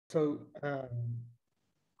So,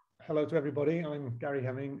 hello to everybody. I'm Gary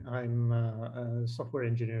Hemming. I'm a software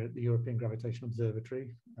engineer at the European Gravitational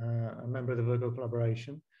Observatory, a member of the Virgo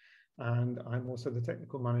collaboration, and I'm also the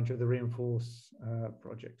technical manager of the Reinforce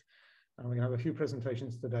project. And we're going to have a few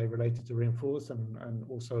presentations today related to Reinforce and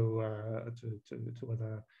also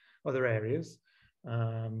to other areas.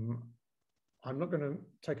 I'm not going to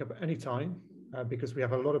take up any time because we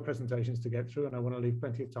have a lot of presentations to get through, and I want to leave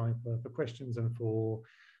plenty of time for questions and for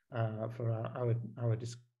our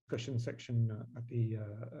discussion section at the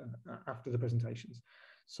after the presentations.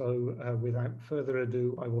 So without further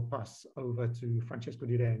ado, I will pass over to Francesco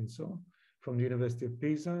Di Renzo from the University of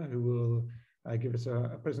Pisa, who will give us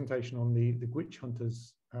a presentation on the Witch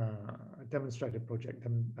Hunters demonstrator project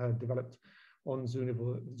developed on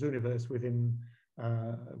Zooniverse within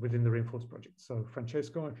the Reinforce project. So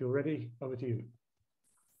Francesco, if you're ready, over to you.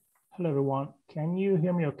 Hello everyone, can you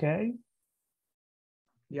hear me okay?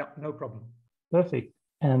 Yeah, no problem. Perfect.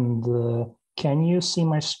 And can you see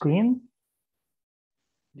my screen?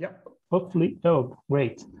 Yeah. Hopefully. Oh,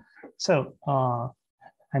 great. So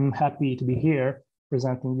I'm happy to be here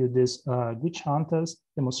presenting you this Witch Hunters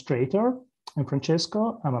demonstrator. I'm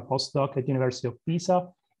Francesco. I'm a postdoc at the University of Pisa,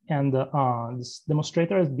 and this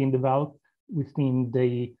demonstrator has been developed within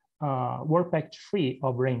the work package 3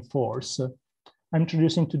 of Reinforce. I'm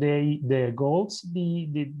introducing today the goals,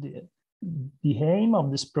 the aim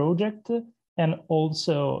of this project, and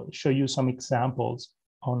also show you some examples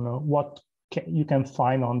on what you can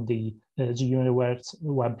find on the Zooniverse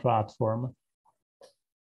web platform.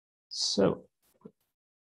 So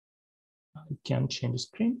I can change the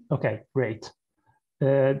screen. Okay, great.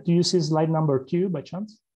 Do you see slide number 2 by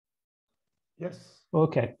chance? Yes.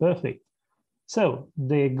 Okay, perfect. So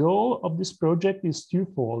the goal of this project is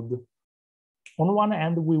twofold. On one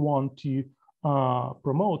hand, we want to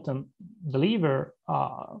promote and deliver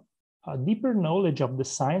a deeper knowledge of the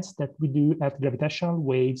science that we do at gravitational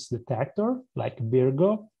waves detector, like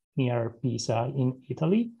Virgo, near Pisa in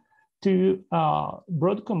Italy, to a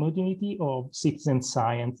broad community of citizen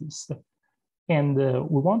scientists. And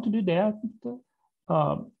we want to do that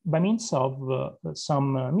by means of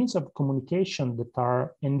some means of communication that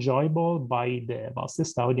are enjoyable by the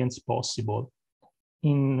vastest audience possible.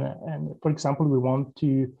 And for example, we want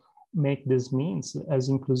to make these means as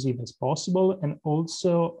inclusive as possible and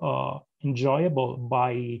also enjoyable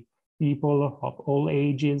by people of all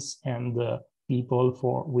ages and people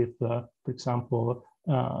with, for example,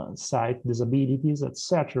 sight disabilities,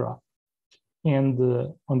 etc. And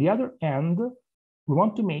on the other hand, we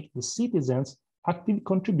want to make the citizens active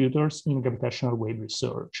contributors in gravitational wave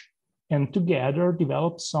research, and together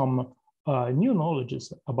develop some new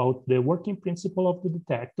knowledges about the working principle of the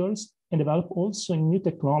detectors and develop also new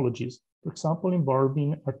technologies, for example,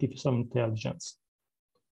 involving artificial intelligence.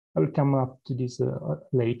 I will come up to this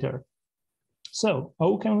later. So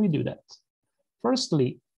how can we do that?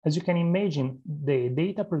 Firstly, as you can imagine, the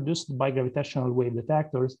data produced by gravitational wave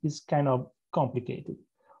detectors is kind of complicated,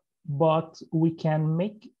 but we can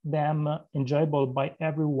make them enjoyable by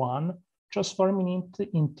everyone, transforming it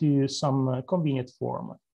into some convenient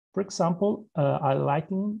form. For example,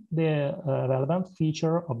 highlighting the relevant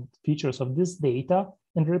features of this data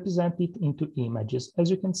and represent it into images, as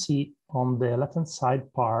you can see on the left-hand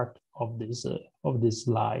side part of this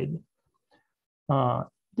slide.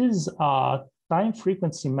 This is a time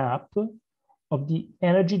frequency map of the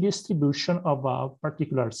energy distribution of a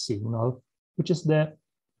particular signal, which is the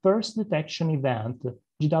first detection event,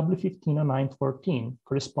 GW150914,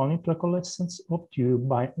 corresponding to a coalescence of two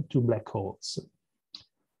black holes.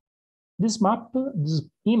 This map, this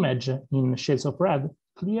image in shades of red,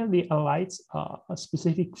 clearly highlights a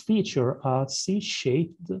specific feature, a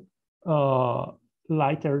C-shaped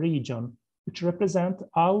lighter region, which represents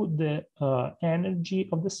how the energy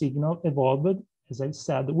of the signal evolved, as I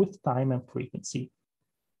said, with time and frequency.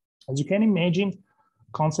 As you can imagine,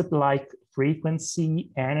 concepts like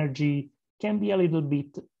frequency, energy can be a little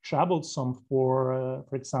bit troublesome for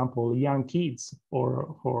example, young kids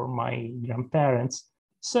or for my grandparents.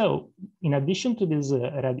 So in addition to these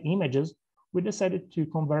red images, we decided to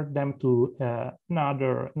convert them to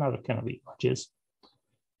another kind of images.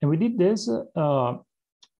 And we did this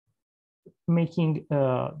making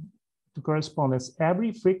the correspondence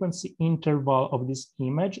every frequency interval of this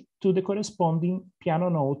image to the corresponding piano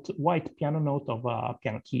note, white piano note of a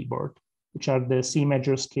piano keyboard, which are the C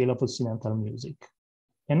major scale of occidental music.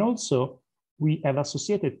 And also we have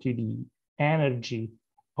associated to the energy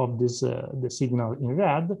of this the signal in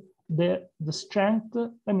red, the strength,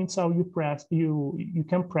 that means how you press, you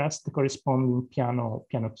can press the corresponding piano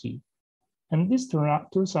key. And this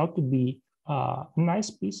turns out to be a nice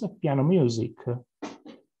piece of piano music,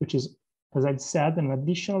 which is, as I've said, an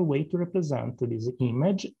additional way to represent this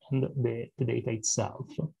image and the data itself.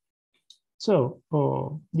 So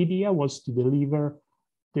the idea was to deliver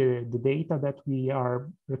the data that we are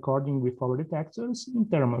recording with our detectors in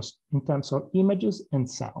terms of images and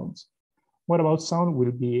sounds. What about sound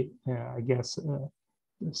will be, I guess,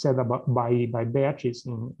 said about by Beatrice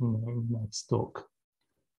in next talk.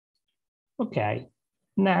 Okay,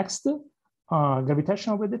 next,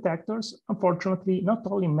 gravitational wave detectors, unfortunately, not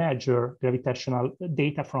only measure gravitational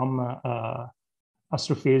data from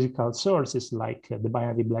astrophysical sources like the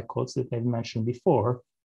binary black holes that I've mentioned before.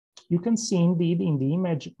 You can see indeed in the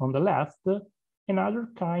image on the left, another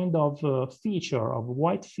kind of feature, of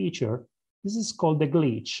white feature. This is called the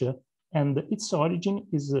glitch, and its origin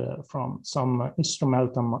is from some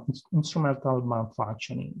instrumental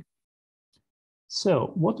malfunctioning.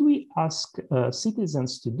 So what we ask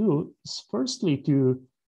citizens to do is firstly to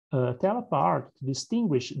tell apart, to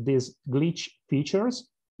distinguish these glitch features,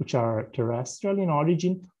 which are terrestrial in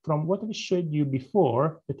origin, from what I showed you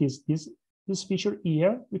before, that is this feature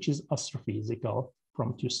here, which is astrophysical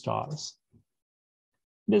from 2 stars.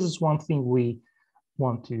 This is one thing we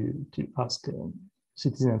want to ask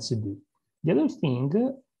citizens to do. The other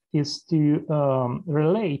thing is to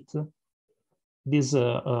relate this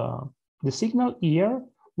the signal here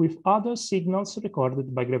with other signals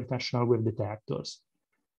recorded by gravitational wave detectors.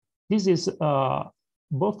 This is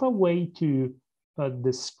both a way to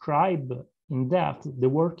describe in depth the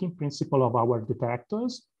working principle of our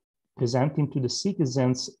detectors, presenting to the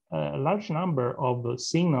citizens a large number of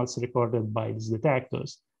signals recorded by these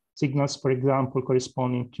detectors. Signals, for example,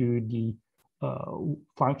 corresponding to the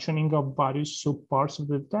functioning of various subparts of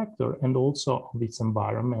the detector and also of its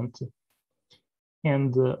environment.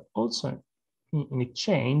 And also, in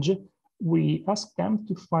exchange, we ask them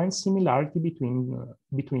to find similarity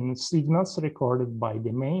between signals recorded by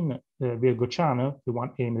the main Virgo channel, the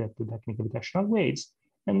one aimed at detecting gravitational waves,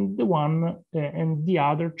 and the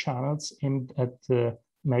other channels aimed at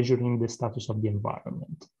measuring the status of the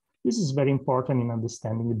environment. This is very important in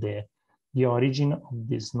understanding the origin of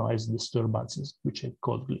these noise disturbances, which are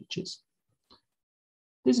called glitches.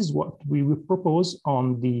 This is what we will propose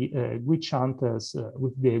on the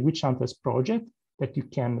with the Widest project that you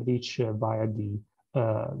can reach via the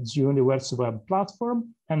Zooniverse web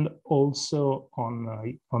platform and also on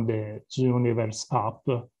the Zooniverse app,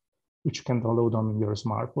 which you can download on your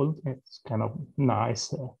smartphone. It's kind of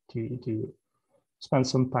nice to spend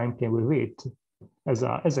some time playing with it as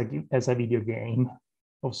a video game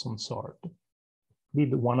of some sort.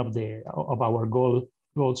 One of our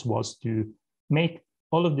goals was to make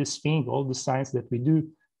all of this thing, all the science that we do,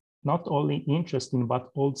 not only interesting, but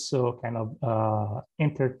also kind of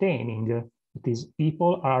entertaining. That is,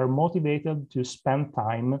 people are motivated to spend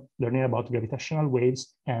time learning about gravitational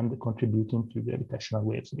waves and contributing to gravitational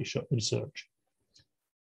waves research.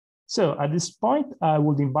 So at this point, I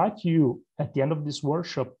would invite you at the end of this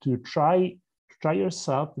workshop to try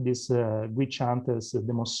yourself this Widest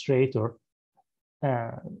demonstrator.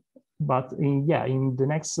 But in the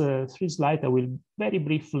next 3 slides, I will very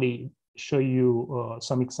briefly show you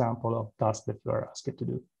some example of tasks that you are asked to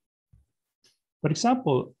do. For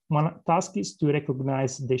example, one task is to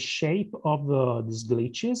recognize the shape of these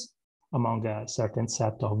glitches among a certain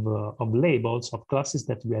set of labels, of classes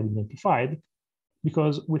that we have identified,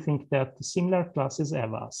 because we think that similar classes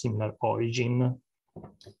have a similar origin.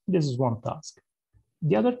 This is one task.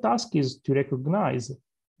 The other task is to recognize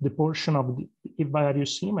the portion of the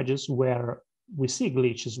various images where we see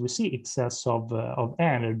glitches, we see excess of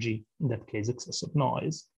energy, in that case, excess of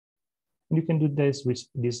noise. And you can do this with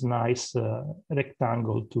this nice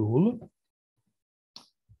rectangle tool.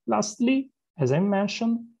 Lastly, as I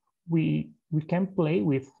mentioned, we can play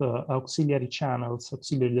with auxiliary channels,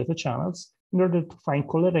 auxiliary data channels, in order to find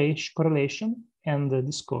correlation and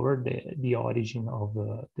discover the origin of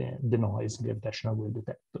the noise gravitational wave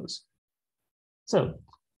detectors. So,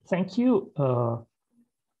 thank you.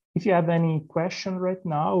 If you have any question right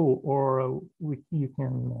now, or we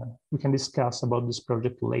can discuss about this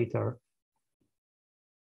project later.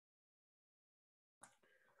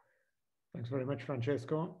 Thanks very much,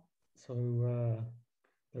 Francesco. So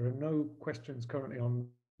there are no questions currently on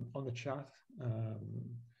the chat.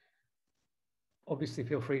 Obviously,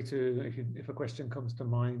 feel free to, if a question comes to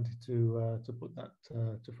mind, to put that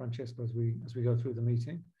to Francesco as we go through the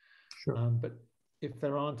meeting. Sure. But if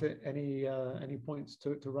there aren't any points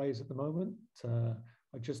to raise at the moment,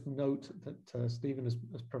 I just note that Stephen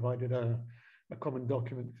has provided a common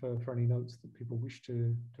document for any notes that people wish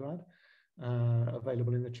to add,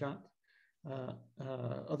 available in the chat.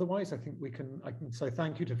 Otherwise, I think I can say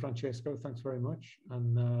thank you to Francesco. Thanks very much,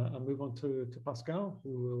 and move on to Pascal,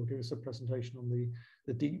 who will give us a presentation on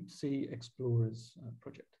the Deep Sea Explorers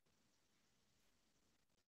project.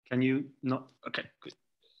 Can you not? Okay, good.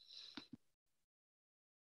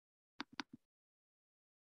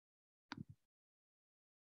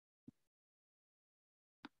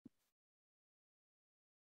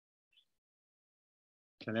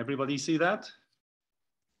 Can everybody see that?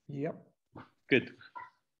 Yep. Good.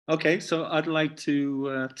 Okay, so I'd like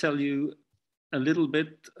to tell you a little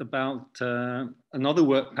bit about another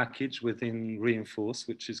work package within Reinforce,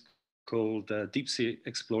 which is called Deep Sea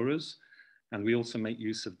Explorers. And we also make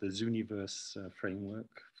use of the Zooniverse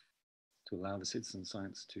framework to allow the citizen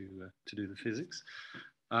science to do the physics.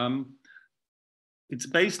 It's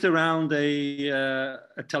based around a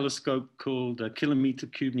telescope called a kilometer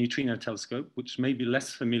cube neutrino telescope, which may be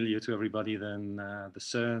less familiar to everybody than the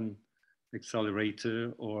CERN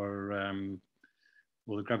accelerator or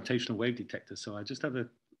the gravitational wave detector. So I just have a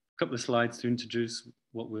couple of slides to introduce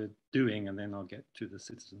what we're doing, and then I'll get to the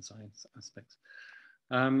citizen science aspects.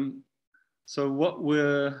 So what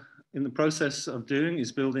we're in the process of doing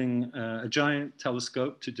is building a giant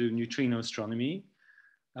telescope to do neutrino astronomy.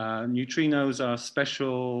 Neutrinos are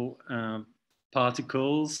special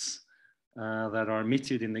particles that are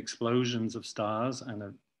emitted in explosions of stars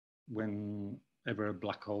and whenever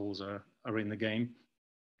black holes are in the game.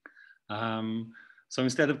 So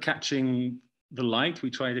instead of catching the light, we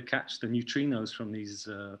try to catch the neutrinos from these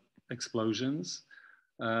explosions.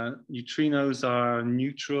 Neutrinos are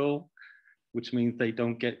neutral, which means they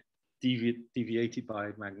don't get deviated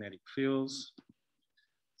by magnetic fields.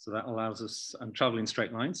 So that allows us, and travel in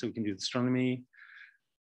straight lines, so we can do astronomy.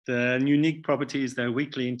 The unique property is they're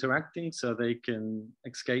weakly interacting, so they can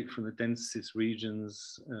escape from the densest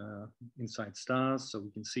regions inside stars, so we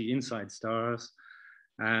can see inside stars.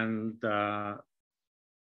 And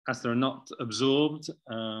as they're not absorbed,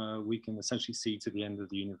 we can essentially see to the end of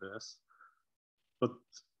the universe. But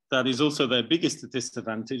that is also their biggest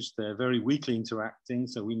disadvantage. They're very weakly interacting,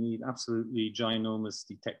 so we need absolutely ginormous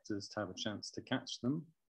detectors to have a chance to catch them.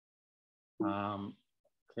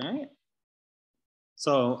 Okay,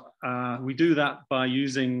 so we do that by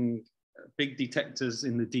using big detectors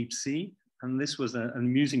in the deep sea. And this was an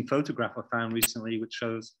amusing photograph I found recently, which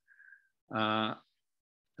shows a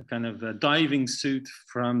kind of a diving suit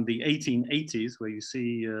from the 1880s, where you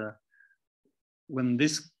see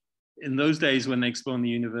in those days when they explored the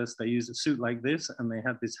universe, they used a suit like this, and they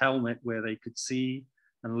had this helmet where they could see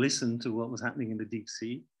and listen to what was happening in the deep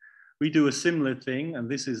sea. We do a similar thing, and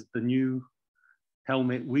this is the new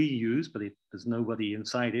helmet we use, but there's nobody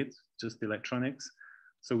inside it, just electronics.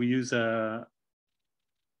 So we use a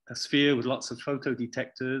sphere with lots of photo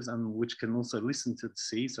detectors, and which can also listen to the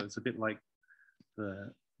sea. So it's a bit like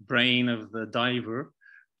the brain of the diver,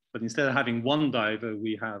 but instead of having one diver,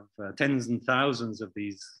 we have tens and thousands of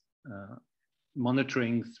these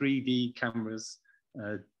monitoring 3D cameras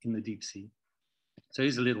in the deep sea. So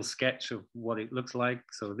here's a little sketch of what it looks like.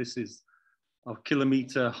 So this is a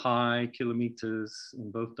kilometer high, kilometers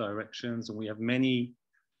in both directions. And we have many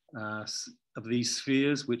of these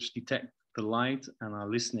spheres which detect the light and are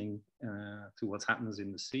listening to what happens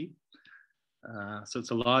in the sea. So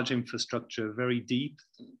it's a large infrastructure, very deep,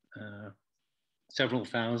 several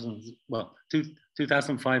thousand, well,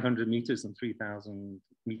 2,500 meters and 3,000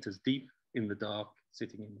 meters deep in the dark,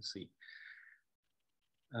 sitting in the sea.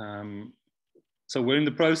 So we're in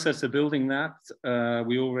the process of building that.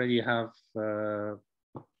 We already have a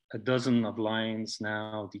dozen of lines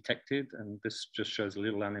now detected, and this just shows a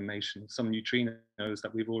little animation, some neutrinos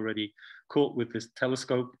that we've already caught with this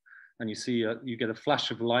telescope. And you see, you get a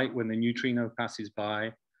flash of light when the neutrino passes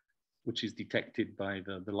by, which is detected by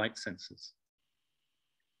the light sensors.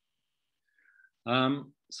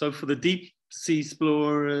 So for the Deep Sea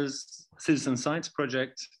Explorers Citizen Science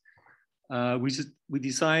Project, we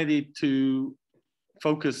decided to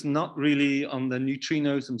focus not really on the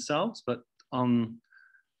neutrinos themselves, but on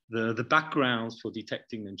the backgrounds for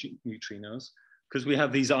detecting the neutrinos. Because we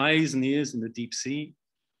have these eyes and ears in the deep sea,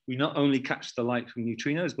 we not only catch the light from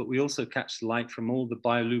neutrinos, but we also catch the light from all the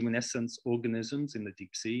bioluminescence organisms in the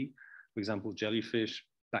deep sea, for example, jellyfish,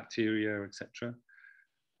 bacteria, etc.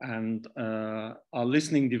 And our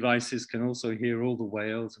listening devices can also hear all the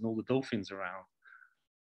whales and all the dolphins around.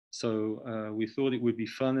 So we thought it would be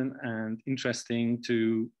fun and interesting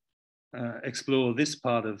to explore this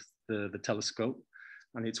part of the telescope.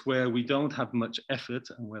 And it's where we don't have much effort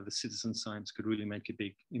and where the citizen science could really make a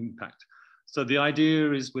big impact. So the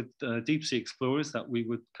idea is with Deep Sea Explorers that we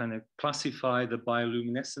would kind of classify the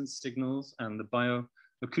bioluminescence signals and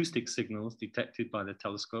the acoustic signals detected by the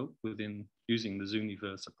telescope within using the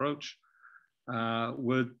Zooniverse approach.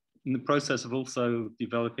 We're in the process of also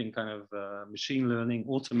developing kind of machine learning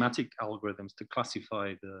automatic algorithms to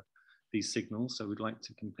classify these signals. So we'd like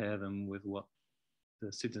to compare them with what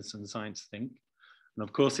the citizen science think. And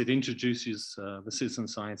of course, it introduces the citizen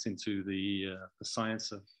science into the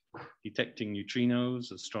science of detecting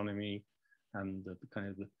neutrinos, astronomy, and the kind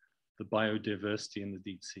of the biodiversity in the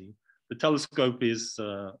deep sea. The telescope is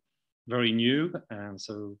very new, and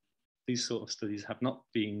so these sort of studies have not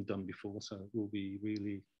been done before, so it will be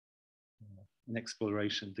really an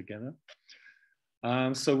exploration together.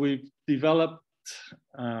 So we've developed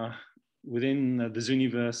within the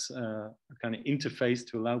Zooniverse a kind of interface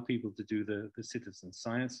to allow people to do the citizen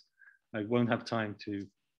science. I won't have time to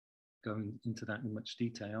go into that in much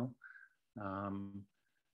detail.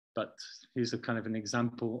 But here's a kind of an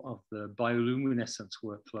example of the bioluminescence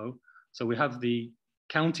workflow. So we have the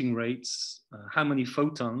counting rates, how many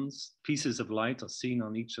photons, pieces of light are seen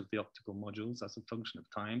on each of the optical modules as a function of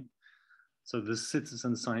time. So the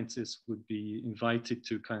citizen scientists would be invited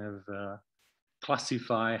to kind of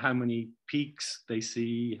classify how many peaks they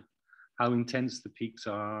see, how intense the peaks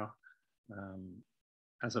are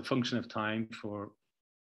as a function of time for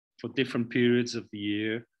different periods of the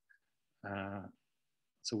year.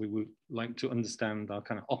 So we would like to understand our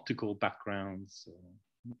kind of optical backgrounds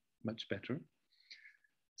much better.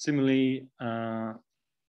 Similarly,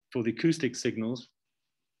 for the acoustic signals,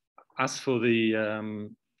 as for the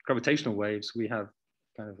gravitational waves, we have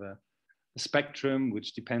kind of a spectrum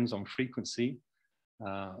which depends on frequency,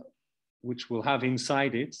 which will have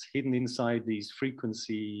inside it, hidden inside these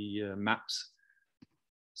frequency maps.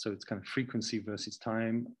 So it's kind of frequency versus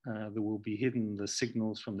time. There will be hidden the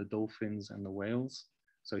signals from the dolphins and the whales.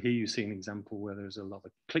 So here you see an example where there's a lot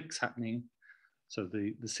of clicks happening. So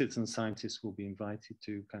the citizen scientists will be invited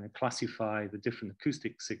to kind of classify the different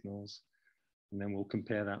acoustic signals, and then we'll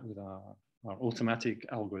compare that with our automatic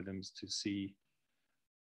algorithms to see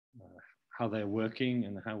how they're working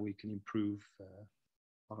and how we can improve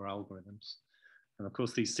our algorithms. And of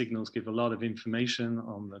course, these signals give a lot of information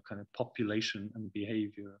on the kind of population and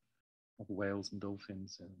behavior of whales and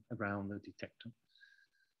dolphins around the detector.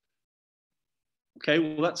 Okay,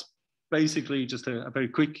 well, that's basically just a very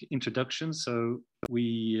quick introduction. So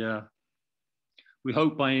we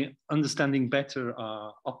hope by understanding better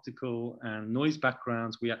our optical and noise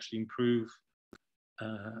backgrounds, we actually improve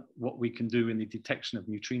what we can do in the detection of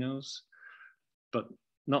neutrinos. But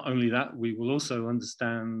not only that, we will also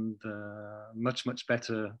understand much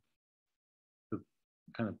better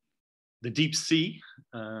the deep sea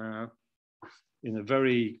in a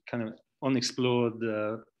very kind of unexplored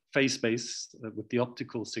phase space with the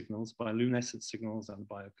optical signals, bioluminescent signals and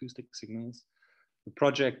bioacoustic signals. The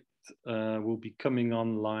project will be coming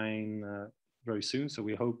online very soon, so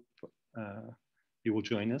we hope you will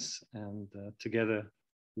join us, and together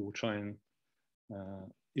we will try and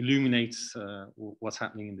illuminate what's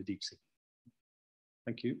happening in the deep sea.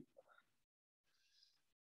 Thank you.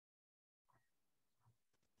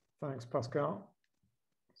 Thanks, Pascal.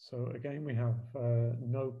 So again, we have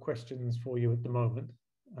no questions for you at the moment.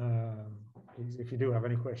 Please, if you do have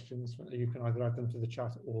any questions, you can either add them to the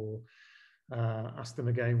chat or ask them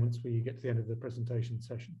again once we get to the end of the presentation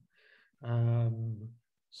session.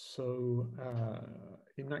 So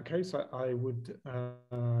in that case, I would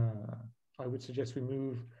suggest we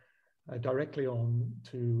move directly on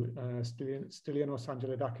to Stylianos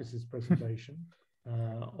Angelidakis' presentation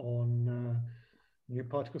on new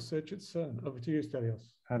particle search at CERN. Over to you,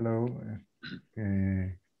 Stylianos. Hello.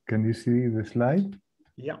 Can you see the slide?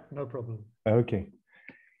 Yeah, no problem. Okay.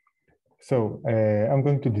 So I'm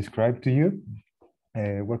going to describe to you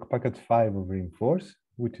work package 5 of Reinforce,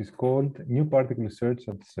 which is called New Particle Search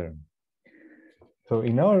at CERN. So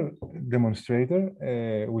in our demonstrator,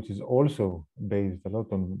 which is also based a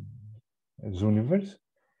lot on Zooniverse,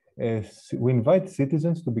 we invite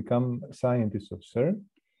citizens to become scientists of CERN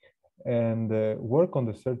and work on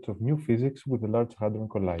the search of new physics with the Large Hadron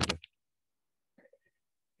Collider.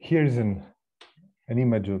 Here's an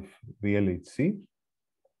image of the LHC.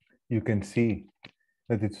 You can see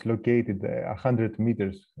that it's located 100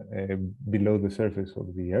 meters below the surface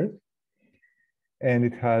of the Earth. And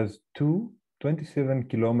it has two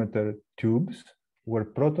 27-kilometer tubes where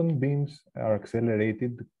proton beams are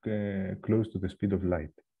accelerated close to the speed of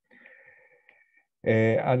light.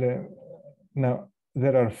 Now,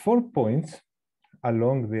 there are 4 points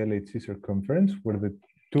along the LHC circumference where the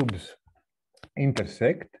tubes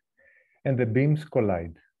intersect and the beams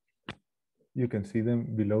collide. You can see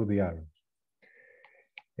them below the arrows.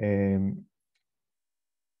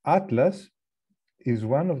 Atlas is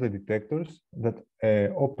one of the detectors that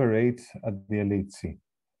operates at the LHC.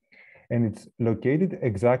 And it's located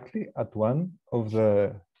exactly at one of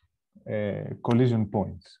the collision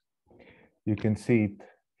points. You can see it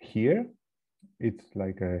here. It's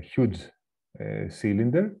like a huge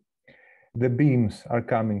cylinder. The beams are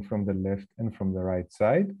coming from the left and from the right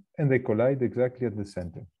side, and they collide exactly at the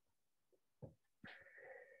center.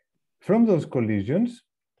 From those collisions,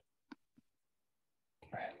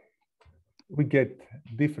 we get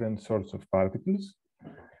different sorts of particles.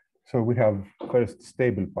 So we have first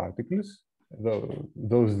stable particles,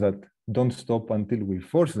 those that don't stop until we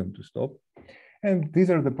force them to stop. And these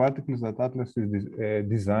are the particles that Atlas is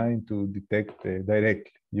designed to detect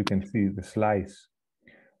directly. You can see the slice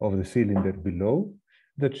of the cylinder below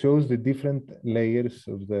that shows the different layers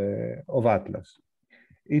of Atlas.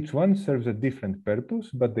 Each one serves a different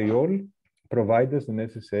purpose, but they all provide us the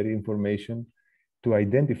necessary information to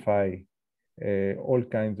identify all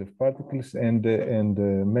kinds of particles and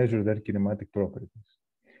measure their kinematic properties.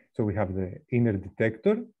 So we have the inner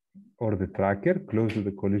detector or the tracker close to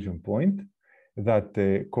the collision point that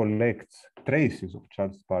collects traces of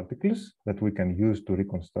charged particles that we can use to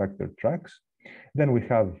reconstruct their tracks. Then we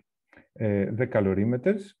have the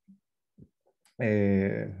calorimeters.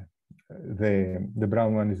 The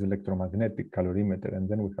brown one is electromagnetic calorimeter, and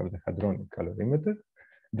then we have the hadronic calorimeter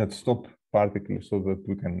that stop particles so that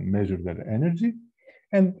we can measure their energy.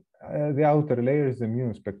 And the outer layer is the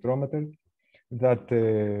muon spectrometer that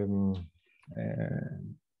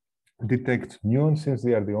detects muons, since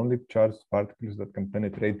they are the only charged particles that can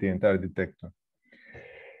penetrate the entire detector.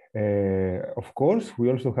 Of course, we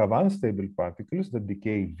also have unstable particles that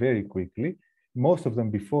decay very quickly, most of them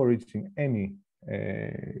before reaching any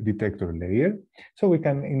detector layer. So we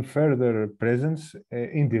can infer their presence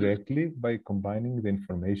indirectly by combining the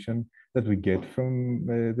information that we get from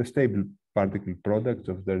the stable particle products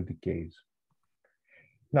of their decays.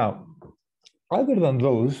 Now, other than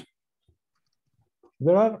those,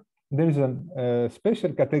 there is a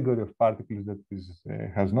special category of particles that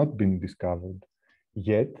has not been discovered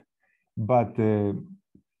yet, but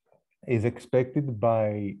is expected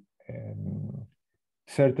by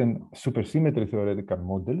certain supersymmetry theoretical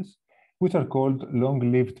models, which are called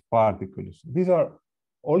long-lived particles. These are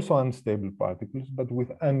also unstable particles, but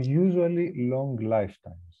with unusually long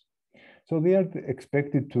lifetimes. So they are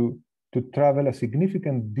expected to travel a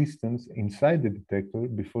significant distance inside the detector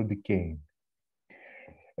before decaying.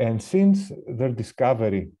 And since their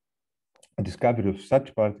discovery of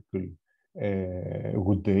such particle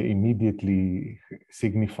would immediately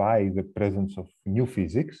signify the presence of new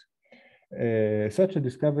physics, such a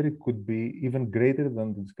discovery could be even greater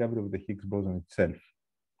than the discovery of the Higgs boson itself.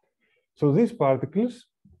 So these particles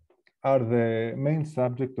are the main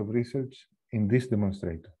subject of research in this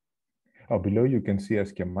demonstrator. Below you can see a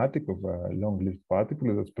schematic of a long-lived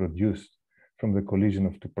particle that's produced from the collision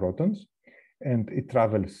of two protons, and it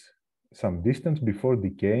travels some distance before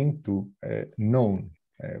decaying to known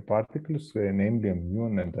particles, namely a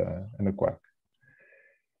muon and a quark.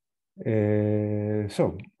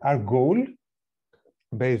 So our goal,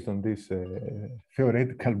 based on this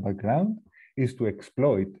theoretical background, is to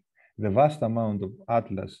exploit the vast amount of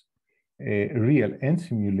Atlas real and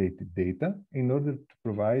simulated data in order to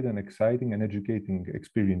provide an exciting and educating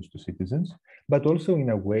experience to citizens, but also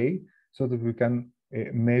in a way so that we can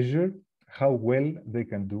measure how well they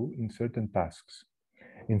can do in certain tasks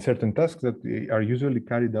that are usually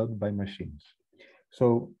carried out by machines.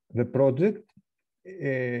 So the project,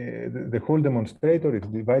 the whole demonstrator is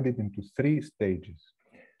divided into 3 stages.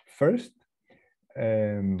 First,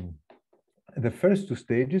 the first 2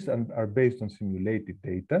 stages are based on simulated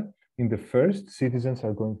data. In the first, citizens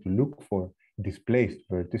are going to look for displaced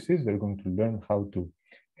vertices. They're going to learn how to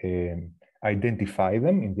identify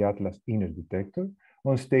them in the Atlas inner detector.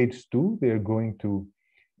 On stage 2, they are going to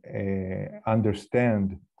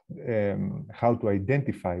understand how to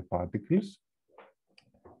identify particles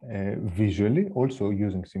visually, also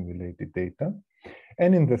using simulated data.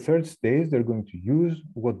 And in the third stage, they're going to use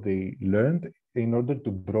what they learned in order to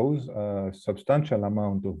browse a substantial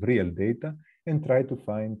amount of real data and try to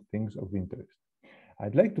find things of interest.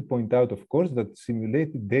 I'd like to point out, of course, that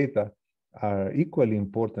simulated data are equally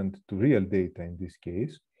important to real data in this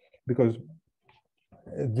case, because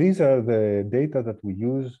these are the data that we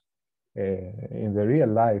use in the real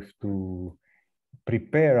life to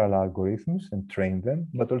prepare our algorithms and train them,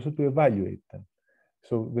 but also to evaluate them.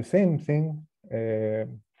 So the same thing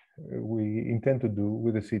we intend to do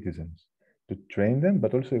with the citizens, to train them,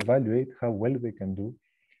 but also evaluate how well they can do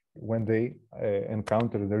when they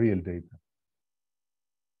encounter the real data.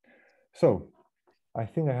 So I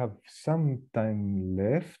think I have some time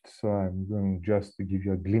left, so I'm going just to give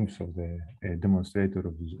you a glimpse of the demonstrator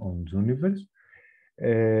on Zooniverse.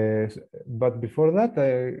 But before that,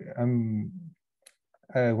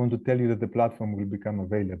 I want to tell you that the platform will become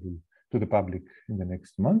available to the public in the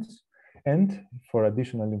next months. And for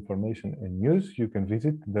additional information and news, you can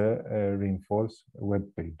visit the Reinforce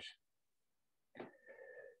webpage.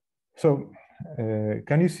 So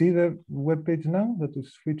can you see the webpage now that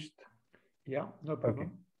is switched? Yeah, no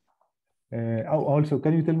problem. Okay. Also,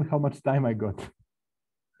 can you tell me how much time I got?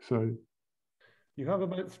 Sorry. You have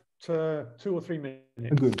about 2 or 3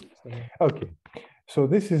 minutes. Good. Okay. So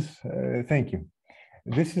this is, thank you.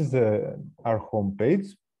 This is our homepage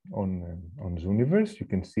on Zooniverse. You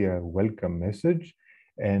can see a welcome message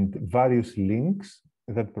and various links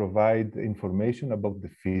that provide information about the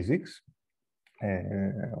physics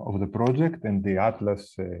of the project and the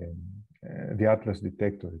Atlas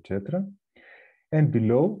detector, etc. And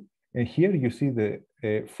below, and here you see the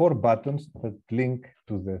 4 buttons that link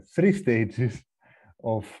to the 3 stages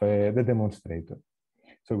of the demonstrator.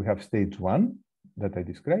 So we have stage 1 that I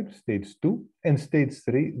described, stage 2, and stage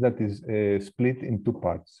 3 that is split in 2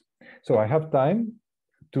 parts. So I have time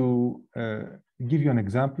to give you an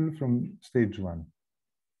example from stage 1.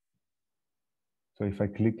 So if I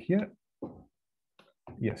click here,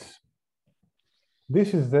 yes.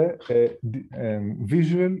 This is the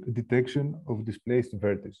visual detection of displaced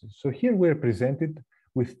vertices. So here we're presented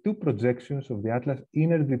with 2 projections of the Atlas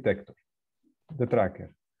inner detector, the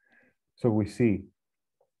tracker. So we see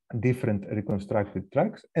different reconstructed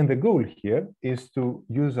tracks, and the goal here is to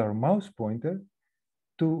use our mouse pointer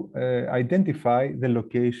to identify the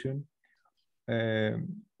location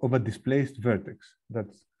of a displaced vertex that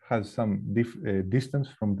has some distance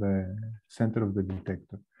from the center of the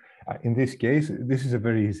detector. In this case, this is a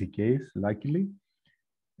very easy case, luckily.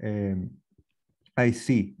 I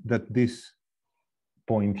see that this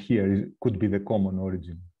point here could be the common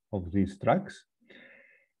origin of these tracks.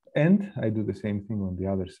 And I do the same thing on the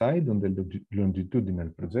other side, on the longitudinal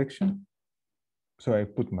projection. So I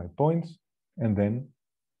put my points and then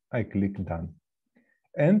I click done.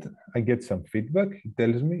 And I get some feedback. It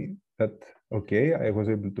tells me that, okay, I was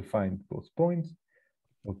able to find both points.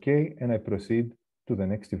 Okay, and I proceed to the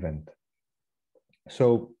next event.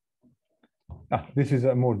 So this is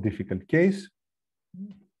a more difficult case.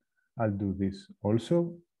 I'll do this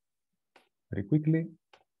also very quickly.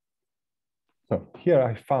 So here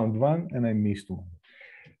I found one and I missed one.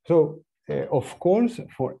 So of course,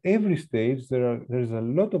 for every stage, there's a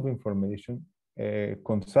lot of information,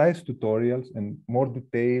 concise tutorials and more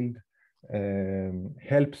detailed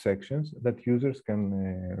help sections that users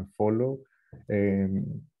can follow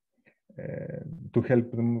to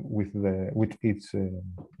help them with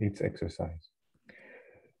each exercise.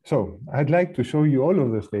 So I'd like to show you all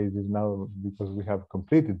of the stages now because we have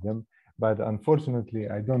completed them, but unfortunately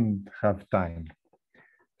I don't have time.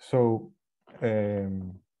 So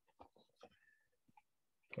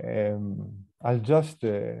I'll just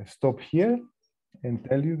stop here and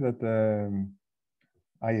tell you that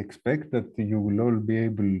I expect that you will all be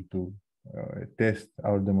able to test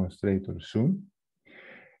our demonstrator soon,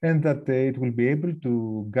 and that it will be able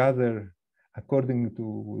to gather, according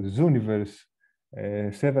to Zooniverse,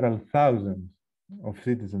 several thousands of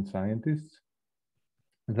citizen scientists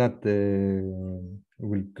that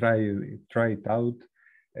will try it out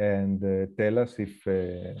and tell us if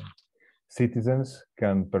citizens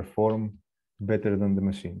can perform better than the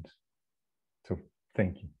machines. So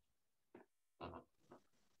thank you.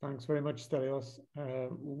 Thanks very much, Stelios.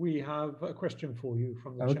 We have a question for you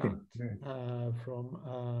from the chat from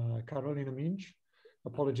Carolina Minch.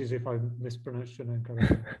 Apologies if I mispronounced your name,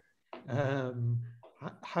 Carolina.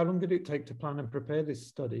 How long did it take to plan and prepare this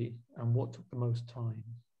study, and what took the most time?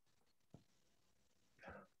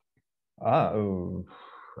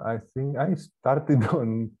 I think I started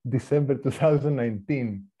on December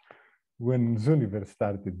 2019 when Zooniverse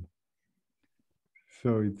started.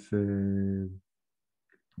 So it's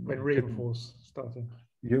when Reinforce started.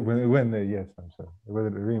 Yeah, yes, I'm sorry.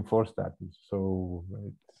 When Reinforce started. So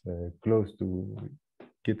it's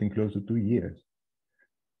getting close to 2 years.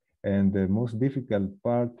 And the most difficult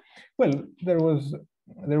part, well, there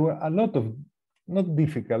were a lot of, not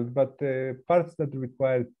difficult, but parts that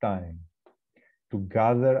required time to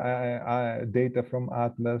gather data from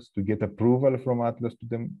Atlas, to get approval from Atlas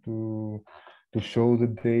to show the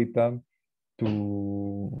data,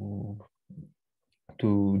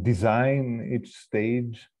 to design each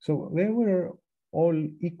stage. So they were all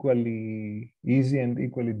equally easy and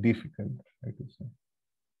equally difficult, I could say.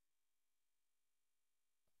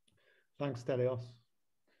 Thanks, Stelios.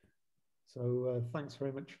 So thanks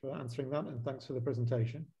very much for answering that, and thanks for the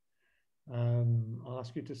presentation. I'll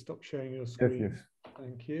ask you to stop sharing your screen. Yes, yes.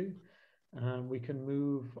 Thank you. And we can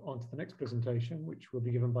move on to the next presentation, which will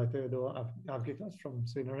be given by Theodore Avgitas from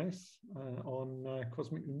CNRS on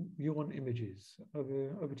cosmic muon images.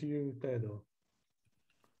 Over to you, Theodore.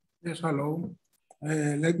 Yes, hello.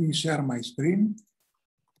 Let me share my screen.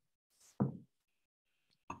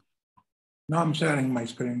 Now I'm sharing my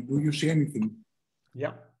screen. Do you see anything?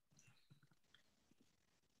 Yeah.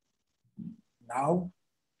 Now?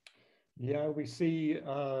 Yeah, we see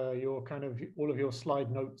your kind of all of your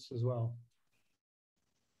slide notes as well.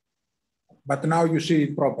 But now you see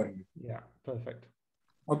it properly. Yeah, perfect.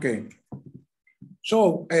 Okay.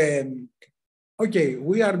 So, okay,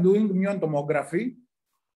 we are doing muon tomography.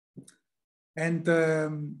 And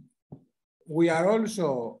we are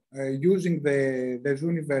also using the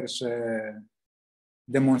Zooniverse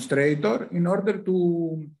demonstrator in order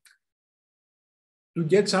to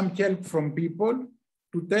get some help from people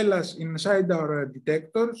to tell us inside our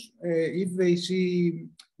detectors if they see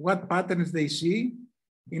what patterns they see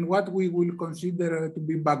in what we will consider to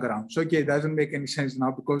be backgrounds. Okay, it doesn't make any sense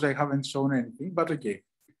now because I haven't shown anything, but okay.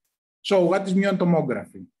 So what is muon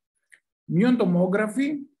tomography? Muon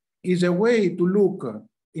tomography is a way to look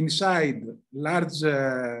inside large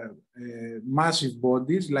massive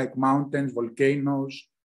bodies like mountains, volcanoes,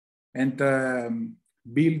 and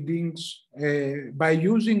buildings by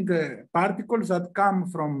using particles that come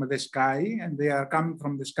from the sky, and they are coming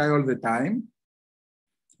from the sky all the time.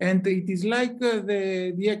 And it is like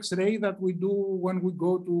the X-ray that we do when we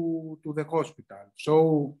go to the hospital.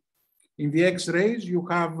 So in the X-rays, you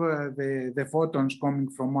have the photons coming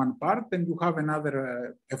from one part, and you have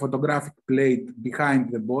another a photographic plate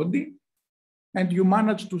behind the body. And you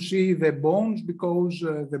manage to see the bones because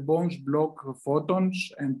the bones block photons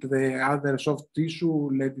and the other soft tissue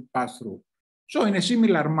let it pass through. So in a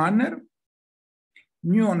similar manner,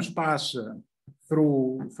 muons pass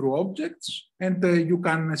through objects, and you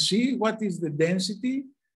can see what is the density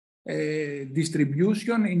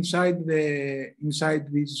distribution inside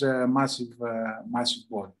these massive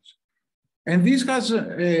bodies. And this has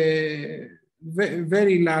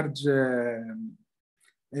very large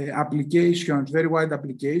applications, very wide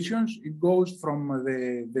applications. It goes from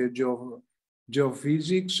the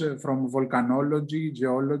geophysics, from volcanology,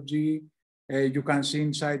 geology. You can see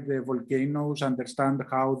inside the volcanoes, understand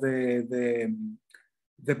how the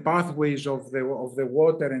pathways of the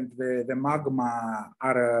water and the magma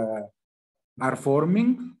are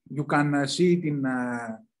forming. You can see it in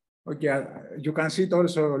okay. You can see it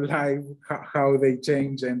also live how they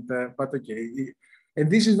change, and but okay. And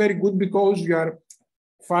this is very good because you are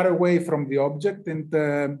far away from the object, and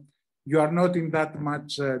you are not in that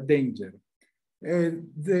much danger.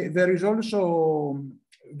 There is also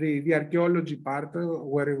the archaeology part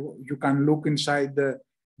where you can look inside the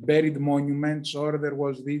buried monuments, or there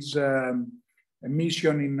was this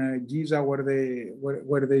mission in Giza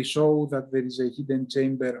where they show that there is a hidden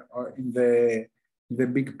chamber in the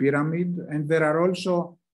big pyramid. And there are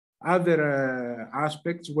also other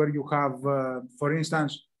aspects where you have, for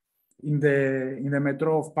instance, in the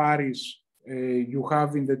metro of Paris, you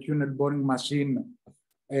have in the tunnel boring machine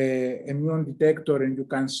a muon detector, and you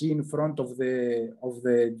can see in front of the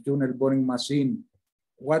tunnel boring machine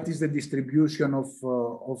what is the distribution of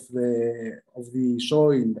the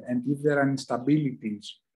soil, and if there are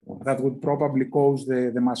instabilities that would probably cause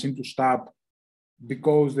the machine to stop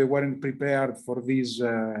because they weren't prepared for this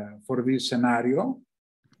scenario.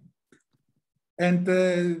 And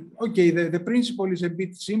okay, the principle is a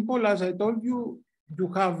bit simple. As I told you, you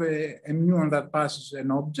have a muon that passes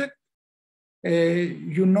an object.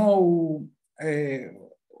 You know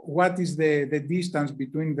what is the distance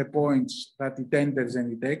between the points that it enters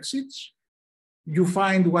and it exits. You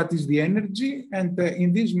find what is the energy, and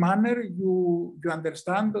in this manner, you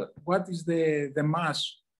understand what is the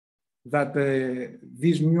mass that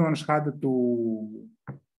these muons had to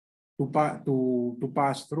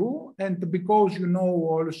pass through. And because you know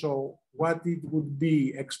also what it would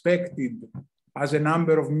be expected as a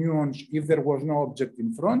number of muons if there was no object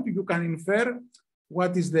in front, you can infer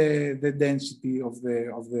what is the density of the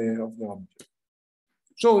object.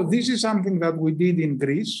 So this is something that we did in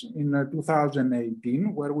Greece in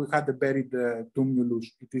 2018, where we had a buried tumulus.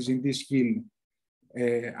 It is in this hill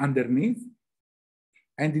underneath.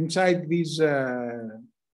 And inside this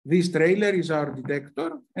trailer is our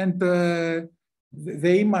detector. And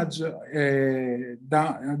the image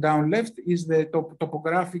down left is the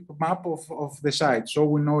topographic map of the site. So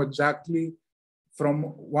we know exactly from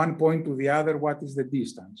one point to the other what is the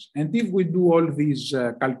distance. And if we do all these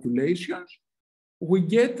calculations, we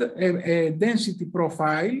get a density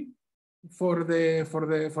profile for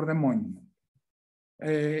the monument.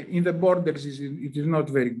 In the borders, it is not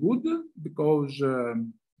very good because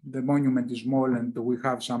the monument is small and we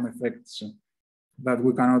have some effects that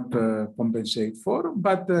we cannot compensate for.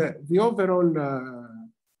 But the overall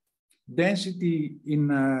density in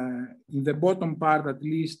the bottom part, at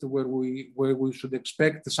least where we should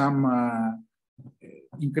expect some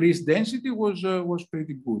increased density, was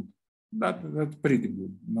pretty good. That's pretty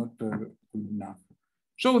good, not good enough.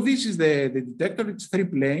 So this is the detector. It's 3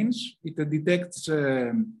 planes. It detects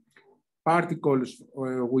particles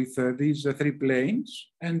with these 3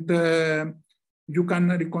 planes, and you can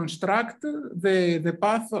reconstruct the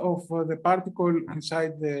path of the particle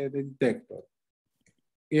inside the detector.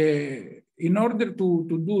 In order to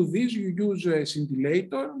do this, you use a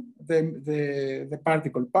scintillator. The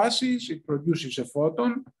particle passes, it produces a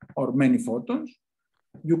photon or many photons.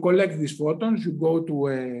 You collect these photons, you go to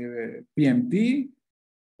a PMT,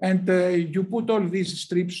 and you put all these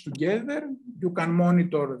strips together. You can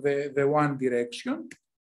monitor the one direction.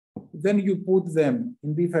 Then you put them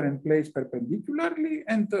in different places perpendicularly,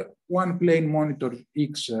 and one plane monitors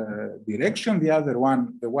X direction, the other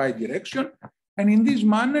one the Y direction. And in this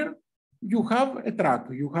manner, you have a track,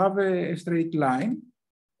 you have a straight line.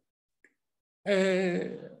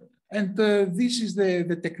 And this is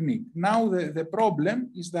the technique. Now, the problem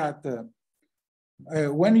is that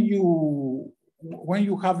when you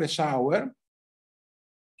have a shower,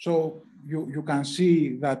 so you can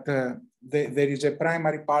see that there is a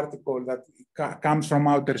primary particle that comes from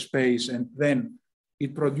outer space, and then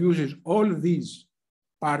it produces all these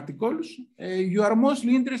particles. You are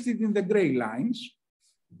mostly interested in the gray lines.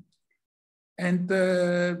 And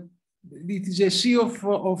it is a sea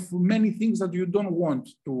of many things that you don't want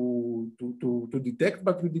to detect,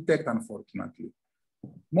 but you detect, unfortunately.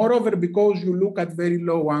 Moreover, because you look at very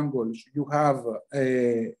low angles, you have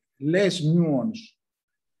less muons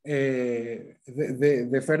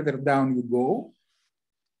the further down you go.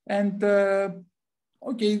 And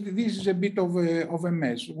okay, this is a bit of a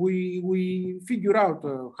mess. We figure out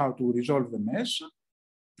how to resolve the mess,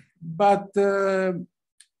 but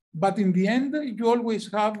in the end, you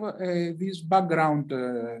always have this background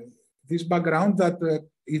that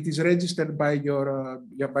it is registered by your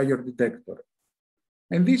detector.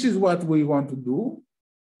 And this is what we want to do.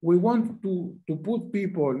 We want to put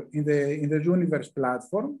people in the Zooniverse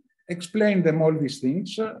platform, explain them all these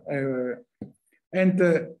things, and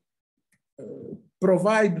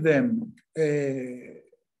provide them,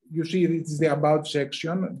 you see, it's the about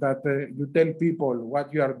section that you tell people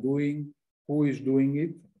what you are doing, who is doing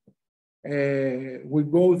it. We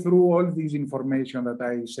go through all this information that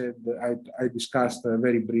I said, I discussed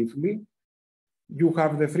very briefly. You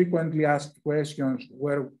have the frequently asked questions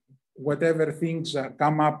where whatever things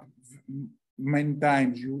come up many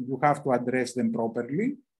times, you have to address them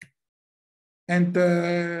properly. And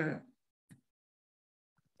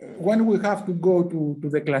when we have to go to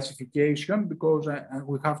the classification, because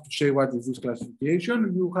we have to say what is this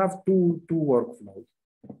classification, you have two workflows.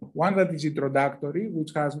 One that is introductory,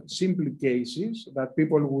 which has simple cases that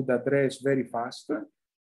people would address very fast,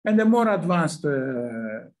 and a more advanced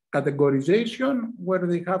categorization where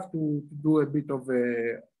they have to do a bit of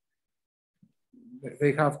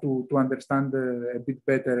they have to understand a bit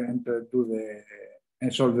better and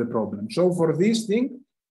and solve the problem. So for this thing,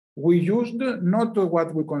 we used not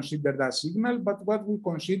what we considered as signal, but what we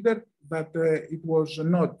considered that it was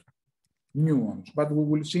not nuance, but we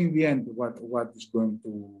will see in the end what is going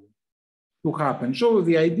to happen. So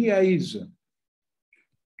the idea is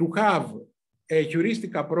to have a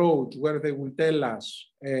heuristic approach where they will tell us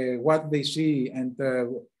what they see and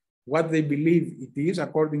what they believe it is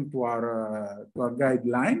according to our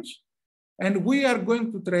guidelines. And we are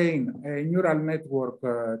going to train a neural network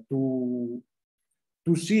to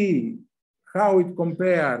see how it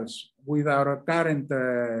compares with our current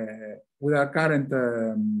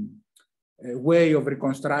way of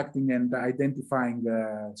reconstructing and identifying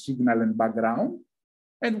signal and background.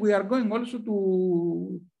 And we are going also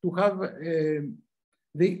to have,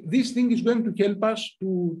 this thing is going to help us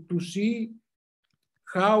to see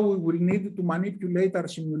how we will need to manipulate our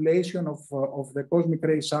simulation of the cosmic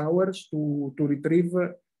ray showers to retrieve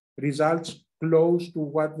results close to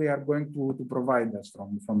what they are going to provide us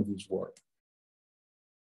from this work.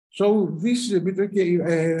 So this is a bit okay.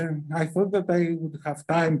 I thought that I would have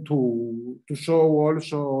time to show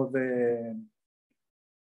also the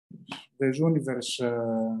Zooniverse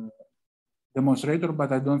demonstrator,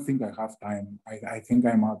 but I don't think I have time. I think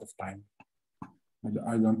I'm out of time.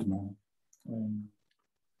 I don't know.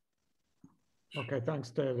 Okay,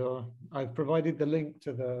 thanks, Theodore. I've provided the link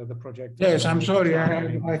to the project. Yes, I'm sorry.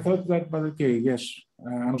 I thought that, but okay, yes,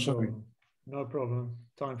 I'm sorry. Problem. No problem.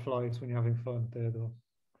 Time flies when you're having fun, Theodore.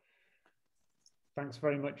 Thanks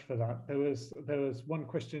very much for that. There was one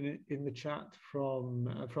question in the chat from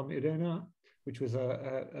Irena, which was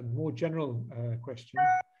a more general question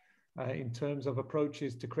in terms of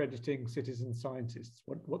approaches to crediting citizen scientists.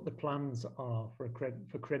 What the plans are for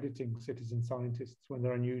crediting citizen scientists when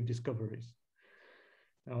there are new discoveries.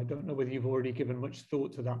 Now, I don't know whether you've already given much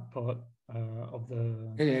thought to that part of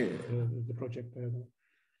the project there.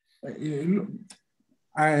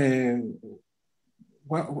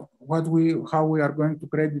 How we are going to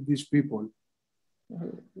credit these people?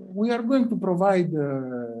 We are going to provide.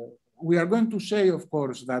 We are going to say, of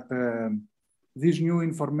course, that this new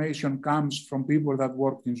information comes from people that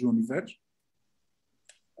worked in Zooniverse.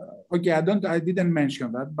 Okay, I didn't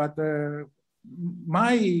mention that, but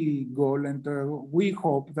my goal, and we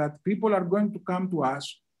hope that people are going to come to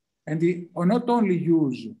us and not only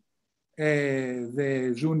use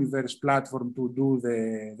the Zooniverse platform to do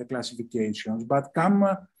the classifications, but come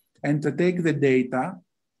and take the data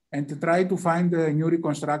and try to find new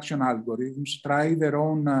reconstruction algorithms, try their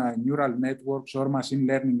own neural networks or machine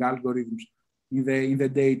learning algorithms in the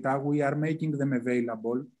data. We are making them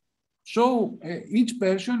available. So each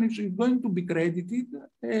person is going to be credited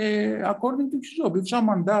according to his job. If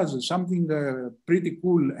someone does something pretty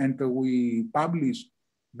cool and we publish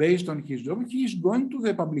based on his job, he is going to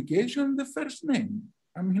the publication the first name.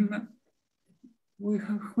 I mean, we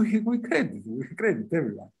credit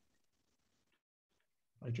everyone.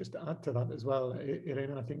 I just add to that as well,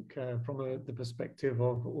 Irene. I think from the perspective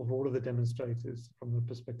of all of the demonstrators, from the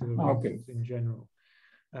perspective of in general,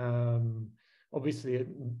 obviously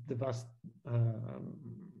the vast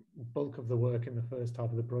bulk of the work in the first half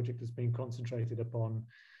of the project has been concentrated upon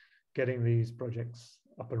getting these projects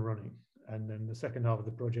up and running, and then the second half of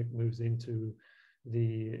the project moves into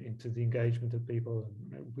the engagement of people.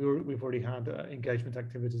 We've already had engagement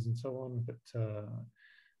activities and so on, but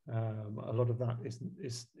a lot of that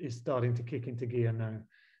is starting to kick into gear now.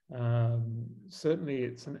 Certainly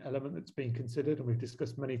it's an element that's being considered and we've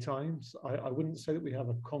discussed many times. I wouldn't say that we have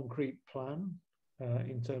a concrete plan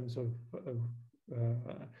in terms of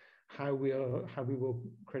how we will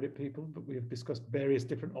credit people, but we have discussed various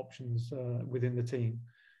different options within the team.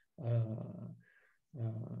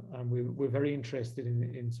 And we're very interested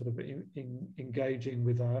in sort of engaging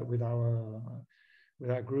with our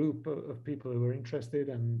group of people who are interested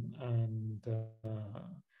and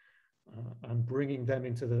bringing them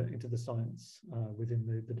into the science within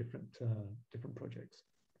the different projects.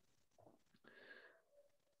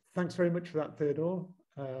 Thanks very much for that, Theodore.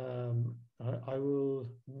 I will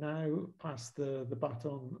now pass the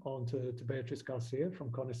baton on to Beatriz Garcia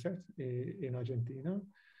from CONICET in Argentina,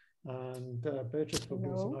 and Beatriz will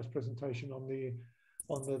give us a nice presentation on the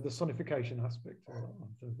sonification aspect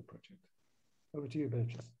of the project. Over to you,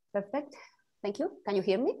 Beatriz. Perfect. Thank you. Can you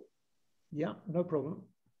hear me? Yeah, no problem.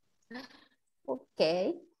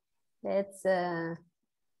 Okay. Let's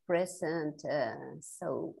present.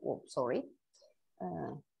 Sorry.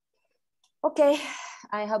 Okay.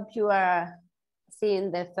 I hope you are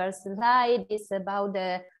seeing the first slide. It's about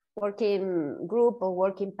the working group or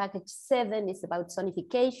working package 7. It's about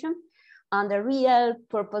sonification. And the real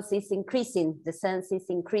purpose is increasing, the sense is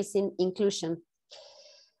increasing inclusion.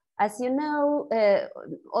 As you know,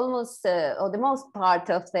 almost or the most part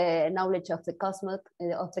of the knowledge of the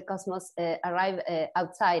cosmos arrive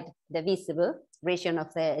outside the visible region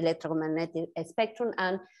of the electromagnetic spectrum.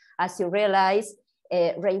 And as you realize,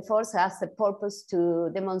 Rainforest has the purpose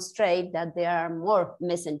to demonstrate that there are more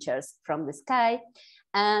messengers from the sky.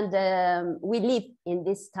 And we live in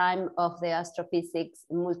this time of the astrophysics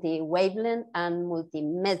multi-wavelength and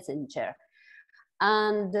multi-messenger.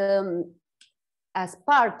 And as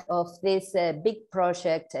part of this big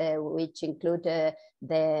project, which include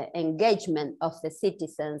the engagement of the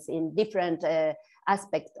citizens in different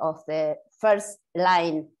aspects of the first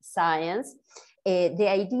line science, the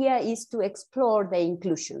idea is to explore the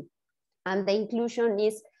inclusion. And the inclusion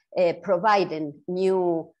is providing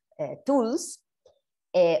new tools.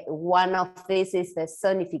 One of these is the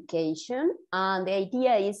sonification, and the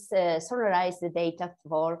idea is summarize the data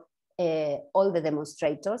for all the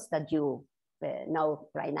demonstrators that you know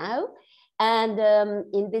right now, and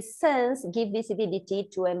in this sense give visibility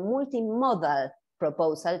to a multimodal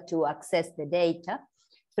proposal to access the data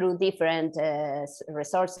through different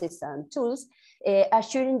resources and tools,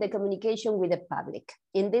 assuring the communication with the public.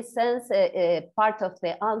 In this sense, part of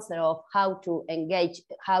the answer of how to engage,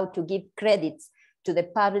 how to give credits to the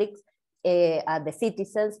public, the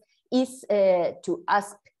citizens, is to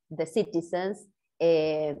ask the citizens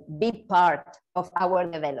be part of our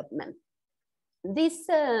development. This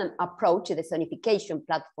approach, the zonification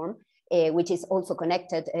platform, which is also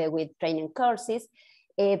connected with training courses,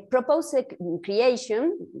 proposes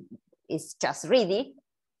creation, is just ready,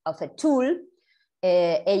 of a tool,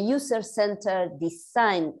 a user-centered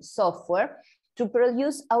design software to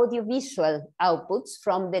produce audiovisual outputs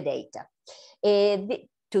from the data.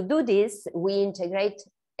 To do this, we integrate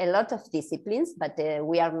a lot of disciplines, but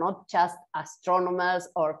we are not just astronomers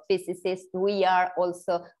or physicists. We are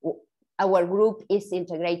also, our group is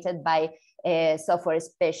integrated by software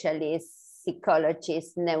specialists,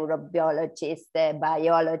 ecologists, neurobiologists,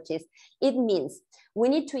 biologists. It means we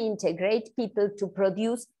need to integrate people to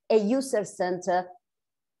produce a user-centered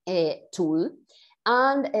tool.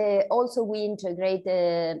 And also we integrate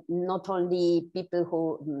not only people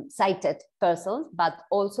who sighted persons, but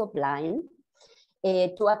also blind,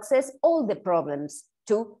 to access all the problems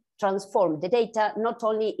to transform the data, not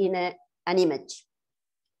only in an image.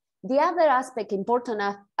 The other aspect, important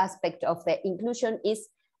aspect of the inclusion is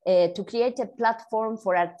to create a platform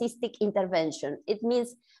for artistic intervention. It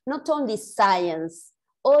means not only science,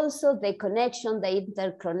 also the connection, the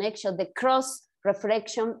interconnection, the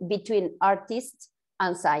cross-reflection between artists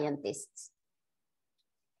and scientists.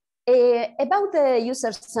 About the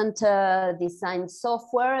user-centered design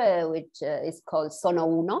software, which is called Sono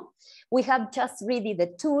Uno, we have just really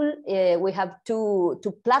the tool. We have two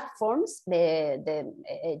platforms,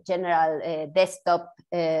 the general desktop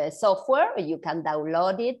software. You can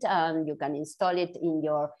download it and you can install it in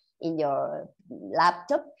your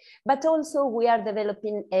laptop, but also we are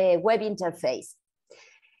developing a web interface.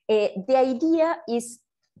 The idea is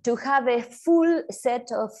to have a full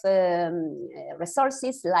set of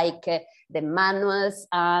resources like the manuals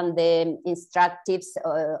and the instructives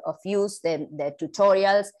of use, the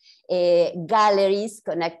tutorials, galleries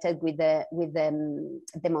connected with the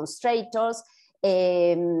demonstrators,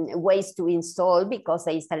 ways to install, because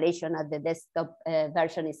the installation at the desktop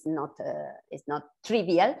version is not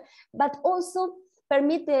trivial, but also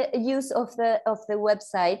permit the use of the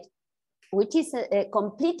website, which is a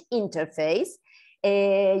complete interface.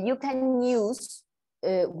 You can use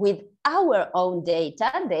with our own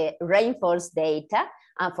data, the rainforest data,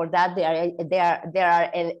 and for that there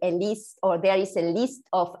is a list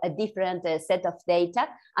of a different set of data,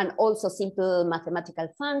 and also simple mathematical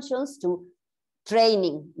functions to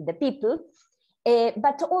training the people.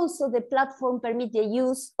 But also the platform permits the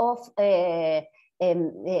use of the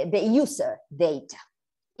user data.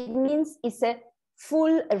 It means it's a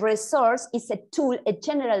full resource, is a tool, a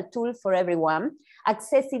general tool for everyone,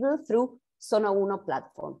 accessible through Sono Uno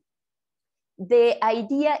platform. The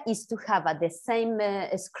idea is to have at the same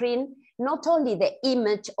screen not only the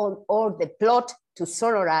image or the plot to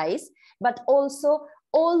sonorize, but also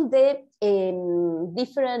all the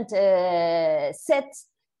different sets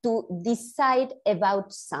to decide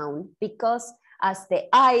about sound, because as the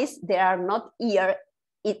eyes, they are not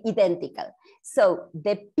identical. So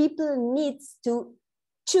the people needs to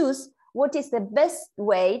choose what is the best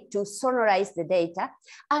way to sonorize the data,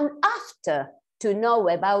 and after to know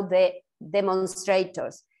about the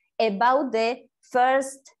demonstrators, about the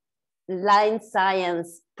first line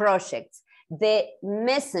science projects, the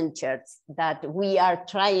messengers that we are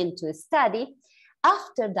trying to study,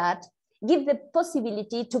 after that, give the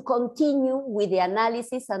possibility to continue with the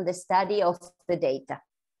analysis and the study of the data.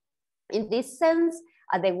 In this sense,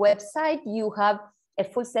 at the website, you have a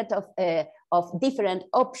full set of different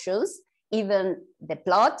options, even the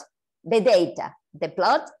plot, the data, the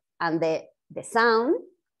plot, and the sound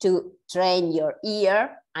to train your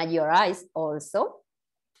ear and your eyes also.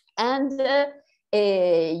 And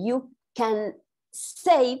you can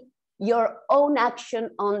save your own action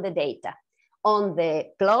on the data, on the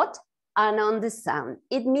plot and on the sound.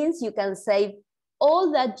 It means you can save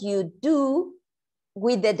all that you do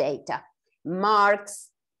with the data, marks,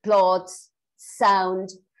 plots, sound,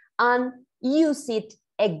 and use it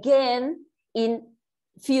again in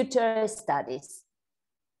future studies.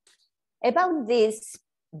 About this,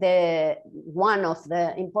 one of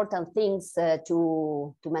the important things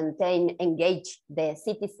to maintain, engage the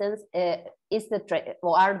citizens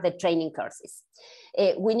are the training courses.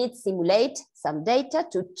 We need to simulate some data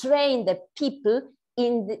to train the people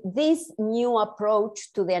in this new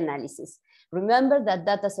approach to the analysis. Remember that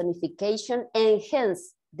data zonification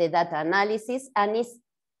enhances the data analysis and is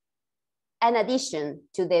an addition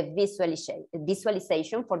to the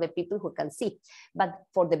visualization for the people who can see. But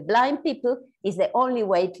for the blind people, is the only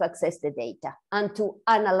way to access the data and to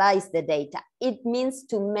analyze the data. It means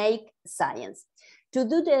to make science. To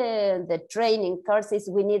do the training courses,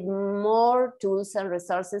 we need more tools and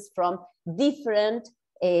resources from different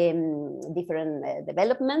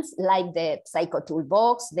developments, like the Psycho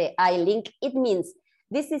Toolbox, the iLink. It means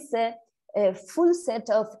this is a full set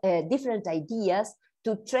of different ideas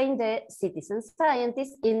to train the citizen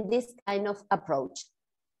scientists in this kind of approach.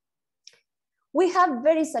 We have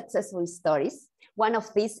very successful stories. One of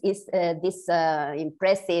these is this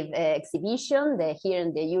impressive exhibition here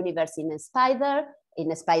in the universe in a spider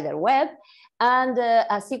web. And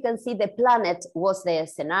as you can see, the planet was the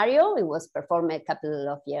scenario. It was performed a couple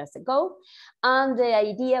of years ago. And the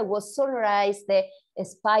idea was summarize the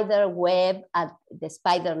spider web at the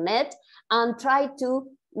spider net and try to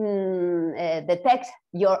detect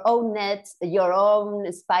your own nets, your own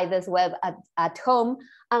spider's web at home,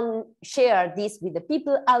 and share this with the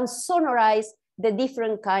people and sonorize the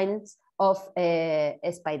different kinds of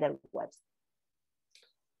spider webs.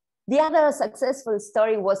 The other successful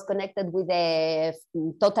story was connected with the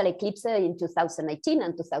total eclipse in 2019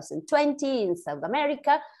 and 2020 in South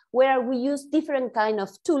America, where we use different kind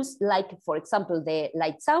of tools, like, for example, the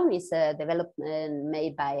light sound is a development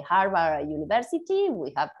made by Harvard University.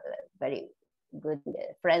 We have very good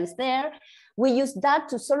friends there. We use that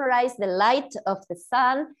to sonorize the light of the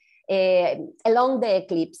sun along the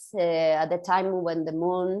eclipse at the time when the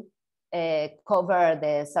moon covered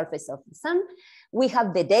the surface of the sun. We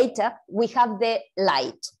have the data, we have the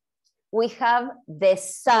light, we have the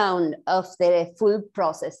sound of the full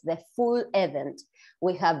process, the full event.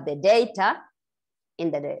 We have the data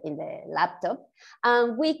in the laptop,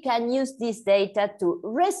 and we can use this data to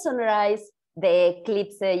resonorize the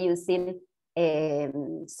eclipse using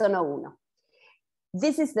Sono 1.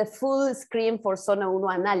 This is the full screen for Sono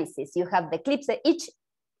 1 analysis. You have the eclipse. Each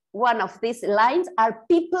one of these lines are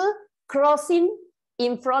people crossing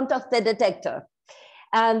in front of the detector.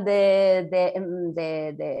 And the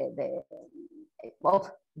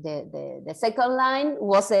second line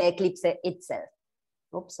was the eclipse itself.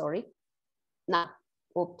 Oops, sorry. No,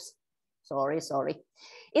 oops, sorry.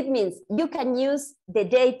 It means you can use the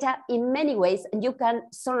data in many ways, and you can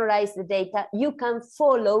summarize the data. You can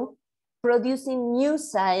follow producing new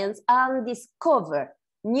science and discover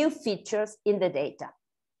new features in the data.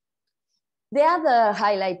 The other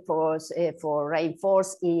highlight for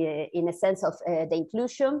Reinforce in a sense of the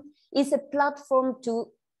inclusion is a platform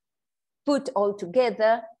to put all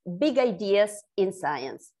together big ideas in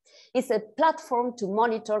science. It's a platform to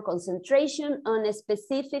monitor concentration on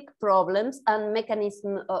specific problems and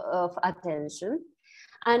mechanism of attention.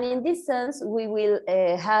 And in this sense, we will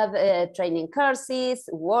have training courses,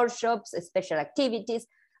 workshops, special activities,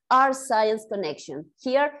 our science connection.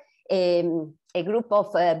 Here, a group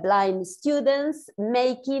of blind students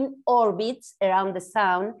making orbits around the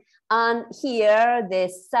sun, and here the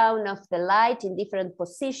sound of the light in different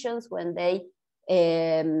positions when they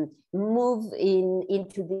move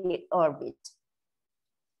into the orbit.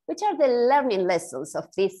 Which are the learning lessons of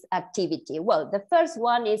this activity? Well, the first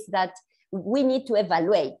one is that we need to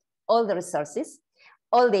evaluate all the resources,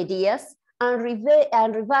 all the ideas, and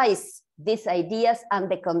revise these ideas and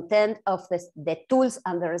the content of the tools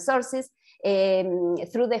and the resources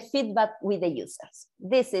through the feedback with the users.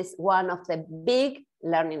 This is one of the big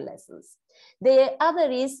learning lessons. The other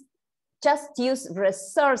is just use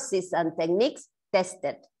resources and techniques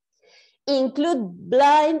tested. Include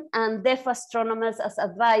blind and deaf astronomers as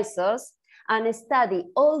advisors and study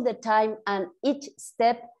all the time and each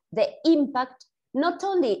step the impact not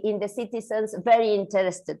only in the citizens, very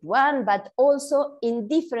interested one, but also in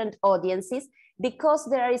different audiences, because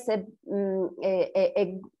there is a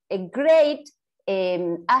great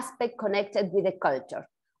aspect connected with the culture.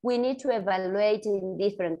 We need to evaluate in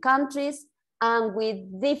different countries and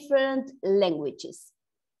with different languages.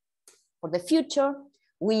 For the future,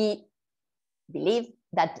 we believe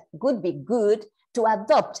that would be good to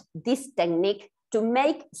adopt this technique to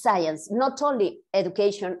make science not only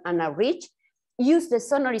education and outreach, use the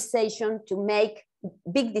sonorization to make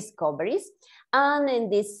big discoveries. And in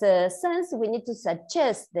this sense, we need to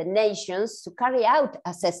suggest the nations to carry out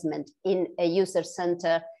assessment in a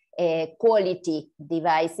user-centered quality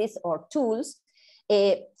devices or tools.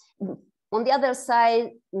 On the other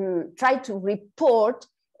side, try to report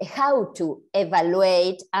how to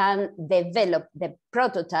evaluate and develop the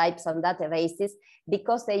prototypes and databases,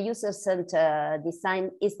 because the user-centered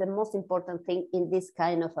design is the most important thing in this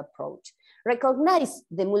kind of approach. Recognize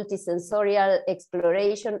the multisensorial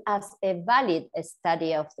exploration as a valid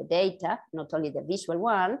study of the data, not only the visual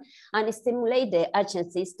one, and stimulate the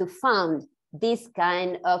agencies to fund this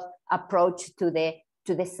kind of approach to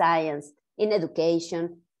the science in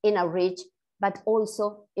education, in outreach, but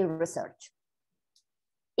also in research.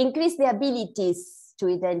 increase the abilities to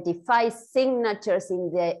identify signatures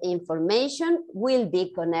in the information will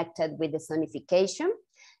be connected with the sonification.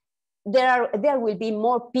 There will be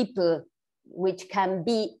more people which can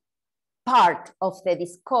be part of the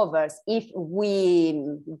discoveries if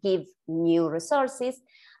we give new resources.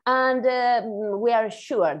 And we are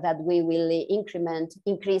sure that we will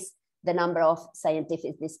increase the number of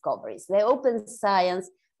scientific discoveries. The open science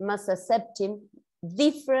must accept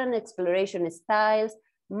different exploration styles,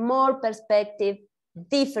 more perspective,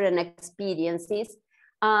 different experiences.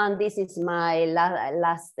 And this is my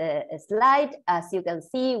last slide. As you can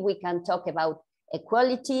see, we can talk about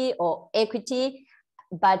equality or equity,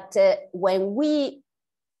 but when we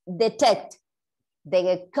detect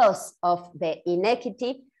the cause of the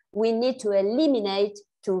inequity, we need to eliminate,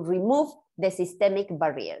 to remove the systemic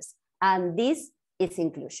barriers. And this is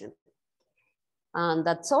inclusion. And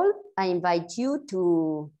that's all. I invite you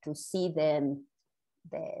to see the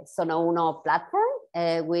Zona Uno platform,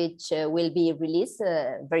 which will be released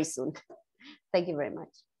very soon. Thank you very much.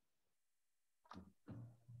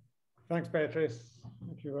 Thanks, Beatrice.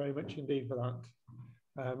 Thank you very much indeed for that.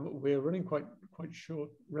 We're running quite short,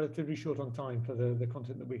 relatively short on time for the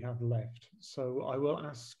content that we have left. So I will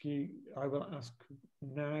ask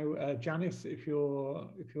now, Janice, if you're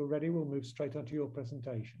ready, we'll move straight onto your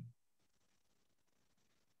presentation.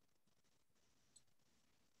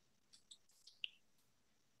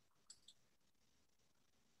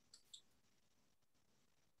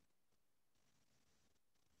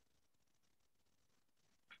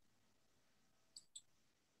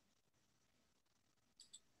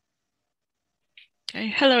 Okay,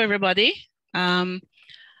 hello everybody. I'm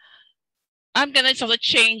going to sort of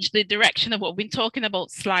change the direction of what we've been talking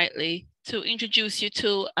about slightly to introduce you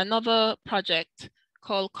to another project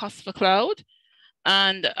called Cost for Cloud,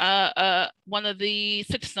 and one of the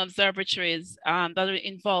citizen observatories that are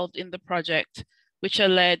involved in the project, which is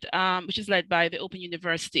led by the Open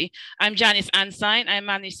University. I'm Janice Anstein. I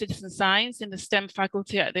manage citizen science in the STEM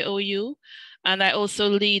faculty at the OU, and I also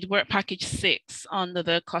lead work package 6 under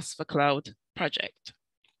the Cost for Cloud project.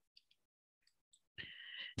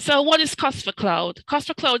 So what is Cost for Cloud? Cost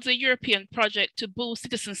for Cloud is a European project to boost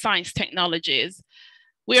citizen science technologies.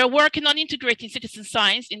 We are working on integrating citizen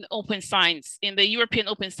science in open science, in the European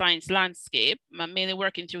open science landscape. I'm mainly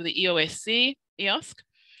working through the EOSC.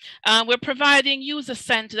 We're providing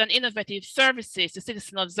user-centered and innovative services to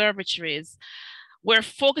citizen observatories. We're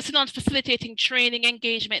focusing on facilitating training,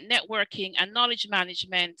 engagement, networking, and knowledge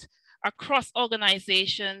management across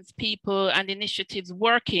organizations, people, and initiatives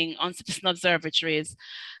working on citizen observatories.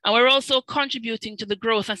 And we're also contributing to the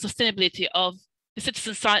growth and sustainability of the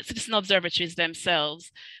citizen observatories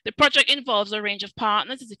themselves. The project involves a range of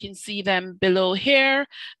partners, as you can see them below here,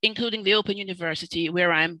 including the Open University,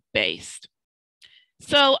 where I'm based.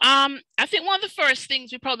 So I think one of the first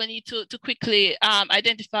things we probably need to quickly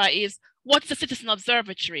identify is, what's a citizen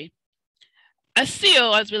observatory? A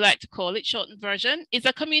CO, as we like to call it, shortened version, is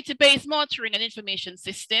a community-based monitoring and information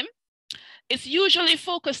system. It's usually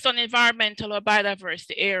focused on environmental or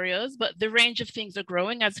biodiversity areas, but the range of things are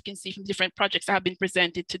growing, as you can see from different projects that have been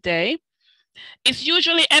presented today. It's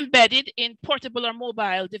usually embedded in portable or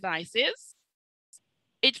mobile devices.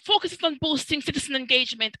 It focuses on boosting citizen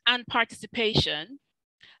engagement and participation,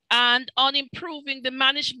 and on improving the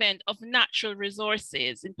management of natural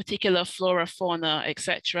resources, in particular flora, fauna,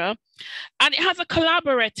 etc. And it has a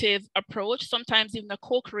collaborative approach, sometimes even a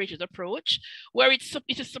co-created approach, where it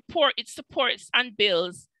supports and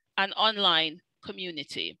builds an online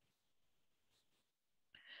community.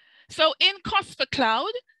 So in Cost for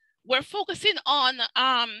Cloud, we're focusing on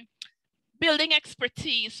building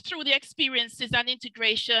expertise through the experiences and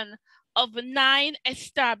integration of 9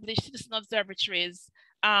 established citizen observatories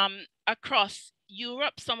across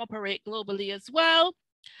Europe. Some operate globally as well.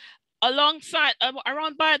 Alongside,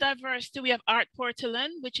 around biodiversity, we have Art Portalen,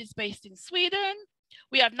 which is based in Sweden.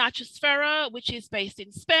 We have Naturosfera, which is based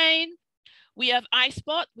in Spain. We have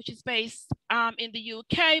iSpot, which is based in the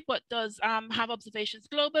UK, but does have observations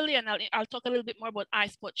globally. And I'll talk a little bit more about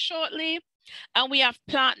iSpot shortly. And we have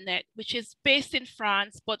PlantNet, which is based in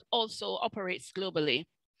France, but also operates globally.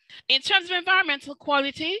 In terms of environmental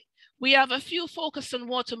quality, we have a few focused on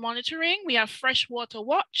water monitoring. We have Freshwater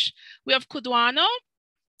Watch, we have Kuduano,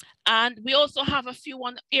 and we also have a few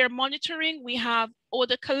on air monitoring. We have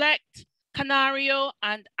Odor Collect, Canario,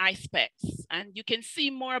 and iSpecs. And you can see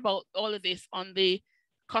more about all of this on the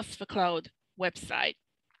Cost for Cloud website.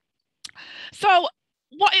 So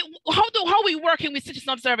how are we working with citizen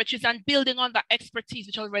observatories and building on that expertise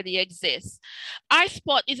which already exists?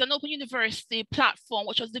 iSpot is an open university platform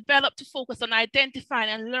which was developed to focus on identifying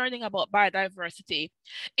and learning about biodiversity.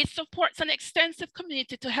 It supports an extensive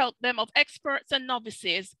community to help them of experts and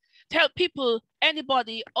novices, to help people,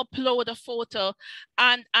 anybody, upload a photo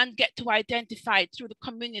and get to identify it through the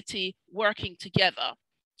community working together.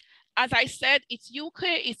 As I said, it's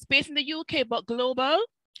based in the UK, but global.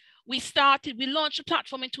 We launched the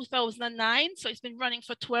platform in 2009, so it's been running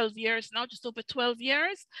for 12 years now, just over 12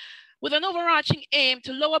 years, with an overarching aim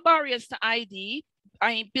to lower barriers to ID,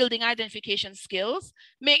 building identification skills,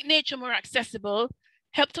 make nature more accessible,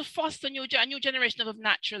 help to foster a new generation of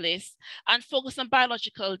naturalists, and focus on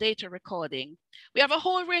biological data recording. We have a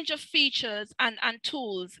whole range of features and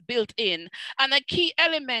tools built in. And a key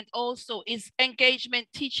element also is engagement,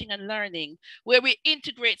 teaching, and learning, where we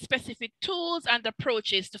integrate specific tools and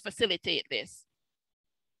approaches to facilitate this.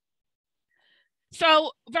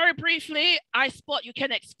 So very briefly, iSpot, you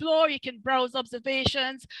can explore, you can browse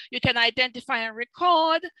observations, you can identify and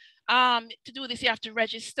record. To do this, you have to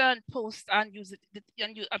register and post and use it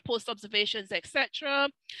and post observations, etc.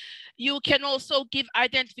 You can also give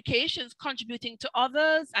identifications contributing to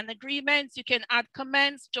others and agreements. You can add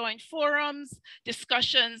comments, join forums,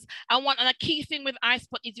 discussions. And a key thing with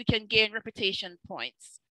iSpot is you can gain reputation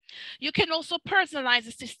points. You can also personalize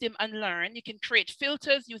the system and learn. You can create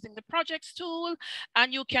filters using the projects tool,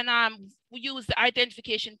 and you can use the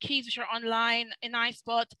identification keys which are online in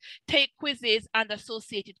iSpot, take quizzes and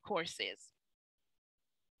associated courses.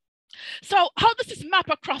 So how does this map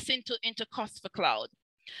across into Cost for Cloud?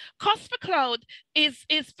 Cost for Cloud is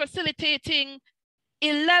facilitating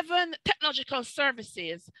 11 technological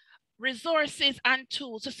services, resources and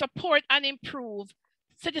tools to support and improve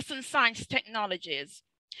citizen science technologies.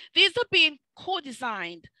 These are being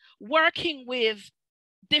co-designed, working with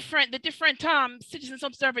the different citizens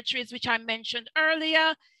observatories, which I mentioned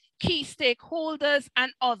earlier, key stakeholders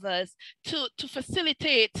and others to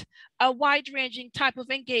facilitate a wide-ranging type of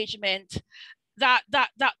engagement that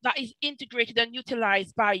is integrated and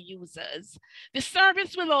utilized by users. The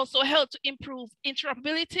service will also help to improve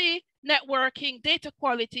interoperability, networking, data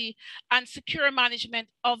quality, and secure management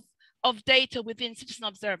of data within citizen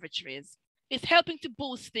observatories. It's helping to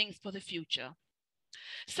boost things for the future.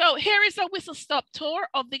 So here is a whistle-stop tour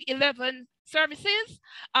of the 11 services.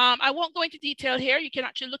 I won't go into detail here. You can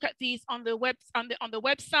actually look at these on the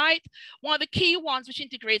website. One of the key ones which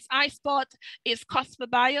integrates iSpot is Cost for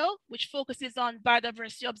Bio, which focuses on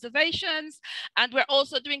biodiversity observations. And we're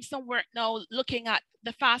also doing some work now looking at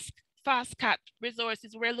the FastCat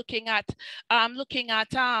resources. We're looking at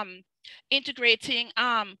integrating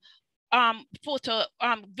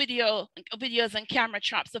videos and camera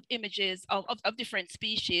traps of images of different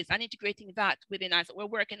species and integrating that within us. We're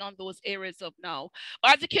working on those areas of now.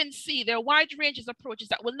 But as you can see, there are wide ranges of approaches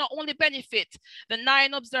that will not only benefit the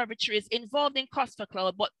 9 observatories involved in Cost for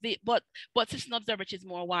Cloud, but citizen observatories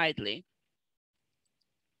more widely.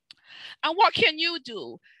 And what can you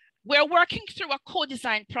do? We're working through a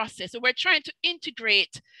co-design process. So we're trying to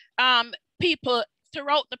integrate people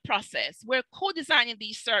throughout the process. We're co-designing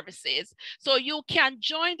these services. So you can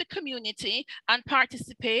join the community and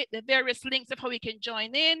participate. The various links of how you can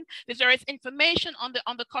join in. There is information on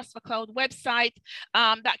the Cost for Cloud website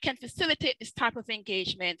that can facilitate this type of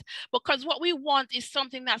engagement, because what we want is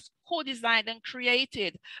something that's co-designed and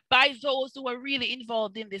created by those who are really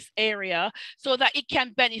involved in this area so that it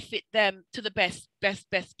can benefit them to the best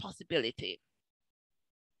possibility.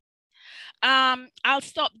 I'll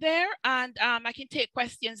stop there and I can take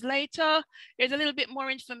questions later. There's a little bit more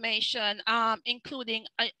information, including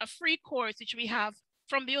a free course which we have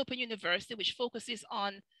from the Open University, which focuses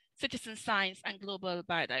on citizen science and global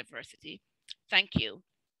biodiversity. Thank you.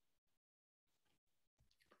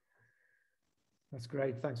 That's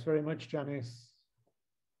great. Thanks very much, Janice.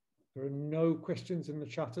 There are no questions in the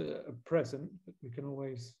chat at present, but we can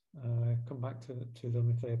always come back to them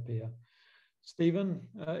if they appear. Stephen,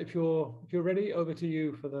 if you're ready, over to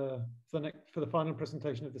you for the final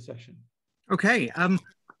presentation of the session. Okay.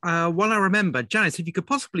 While I remember, Janice, if you could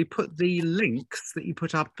possibly put the links that you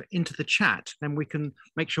put up into the chat, then we can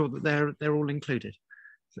make sure that they're all included.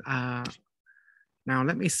 Now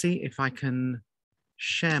let me see if I can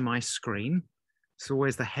share my screen. It's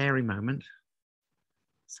always the hairy moment.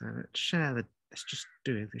 So let's share let's just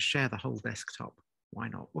share the whole desktop. Why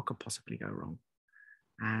not? What could possibly go wrong?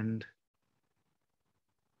 And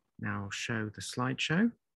now show the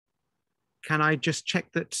slideshow. Can I just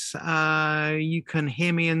check that you can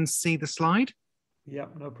hear me and see the slide? Yeah,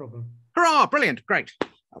 no problem. Hurrah, brilliant, great.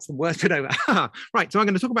 That's the worst bit over. Right, so I'm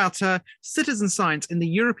going to talk about citizen science in the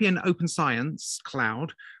European Open Science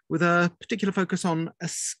Cloud with a particular focus on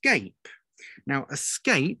ESCAPE. Now,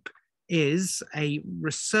 ESCAPE is a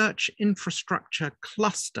research infrastructure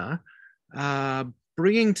cluster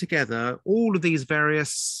bringing together all of these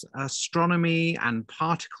various astronomy and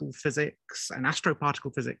particle physics and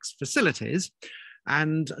astroparticle physics facilities,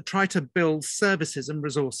 and try to build services and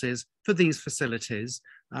resources for these facilities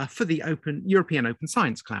for the European Open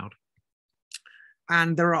Science Cloud.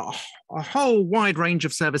 And there are a whole wide range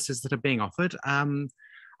of services that are being offered.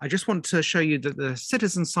 I just want to show you that the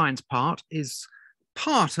citizen science part is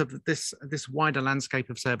part of this wider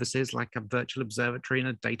landscape of services, like a virtual observatory and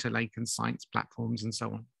a data lake and science platforms and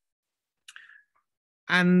so on.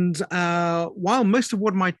 And while most of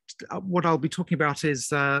what I'll be talking about is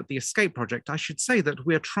the ESCAPE project, I should say that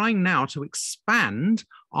we're trying now to expand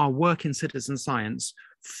our work in citizen science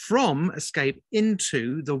from ESCAPE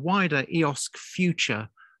into the wider EOSC future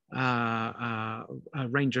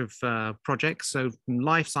range of projects. So from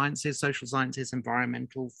life sciences, social sciences,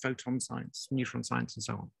 environmental, photon science, neutron science, and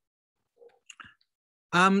so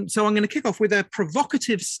on. So I'm going to kick off with a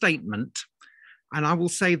provocative statement. And I will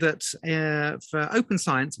say that for open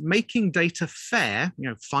science, making data fair,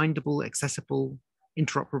 findable, accessible,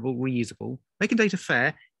 interoperable, reusable, making data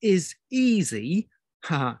fair is easy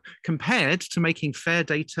compared to making fair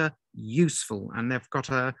data useful. And they've got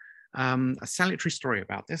a salutary story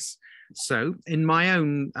about this. So in my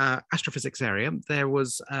own astrophysics area, there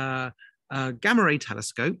was a gamma ray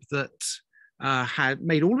telescope that had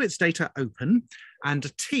made all of its data open, and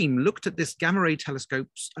a team looked at this gamma ray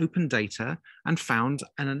telescope's open data and found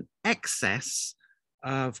an excess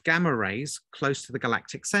of gamma rays close to the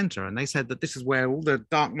galactic center. And they said that this is where all the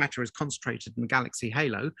dark matter is concentrated in the galaxy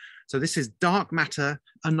halo. So this is dark matter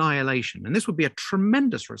annihilation. And this would be a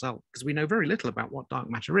tremendous result because we know very little about what dark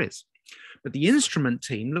matter is. But the instrument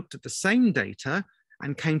team looked at the same data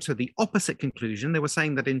and came to the opposite conclusion. They were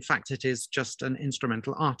saying that in fact it is just an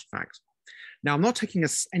instrumental artifact. Now, I'm not taking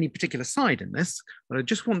any particular side in this, but I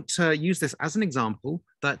just want to use this as an example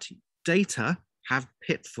that data have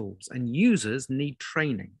pitfalls and users need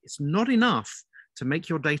training. It's not enough to make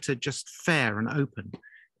your data just fair and open.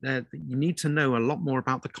 You need to know a lot more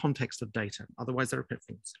about the context of data, otherwise there are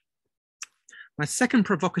pitfalls. My second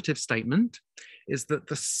provocative statement is that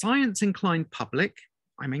the science-inclined public,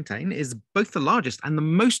 I maintain, is both the largest and the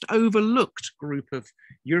most overlooked group of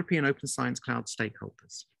European Open Science Cloud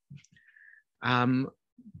stakeholders. There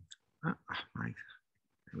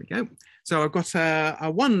we go. So I've got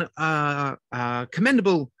one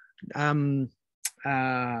commendable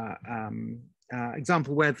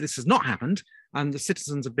example where this has not happened, and the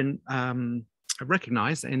citizens have been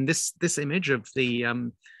recognized in this image of the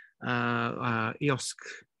EOSC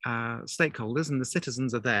stakeholders, and the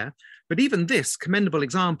citizens are there. But even this commendable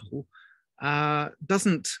example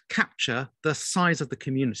doesn't capture the size of the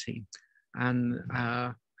community. And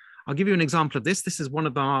I'll give you an example of this. This is one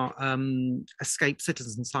of our ESCAPE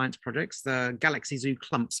citizen science projects, the Galaxy Zoo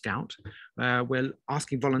Clump Scout. We're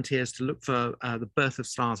asking volunteers to look for the birth of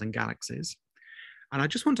stars and galaxies. And I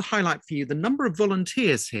just want to highlight for you the number of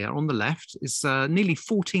volunteers here on the left is nearly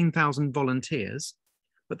 14,000 volunteers,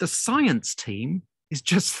 but the science team is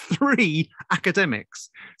just 3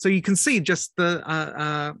 academics. So you can see just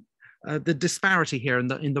the disparity here in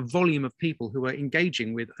the volume of people who are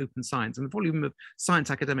engaging with open science and the volume of science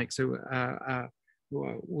academics who are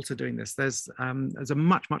also doing this. There's a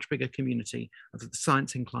much bigger community of the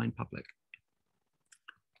science-inclined public.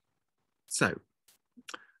 So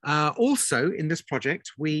also in this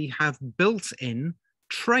project, we have built in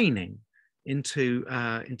training into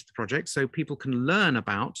the project so people can learn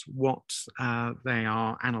about what they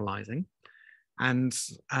are analyzing. And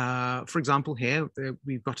for example, here,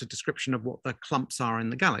 we've got a description of what the clumps are in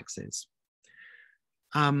the galaxies.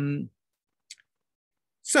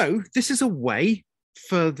 So this is a way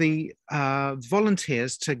for the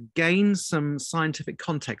volunteers to gain some scientific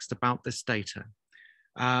context about this data.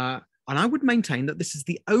 And I would maintain that this is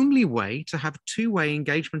the only way to have two-way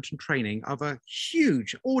engagement and training of a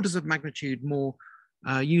huge orders of magnitude more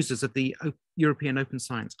users of the European Open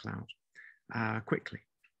Science Cloud quickly.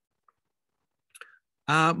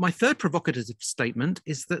 My third provocative statement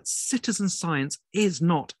is that citizen science is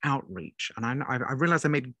not outreach. And I realize I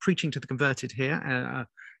may be preaching to the converted here,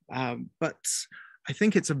 but I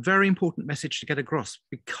think it's a very important message to get across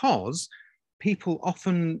because people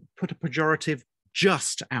often put a pejorative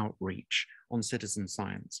just outreach on citizen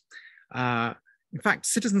science. In fact,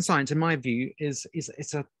 citizen science, in my view, is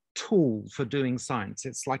a tool for doing science.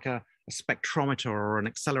 It's like a spectrometer or an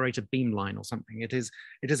accelerator beamline or something. It is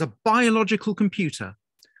a biological computer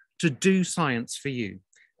to do science for you.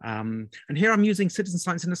 And here I'm using citizen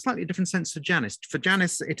science in a slightly different sense to Janice. For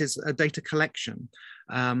Janice, it is a data collection,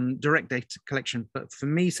 direct data collection. But for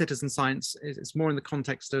me, citizen science is more in the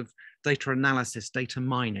context of data analysis, data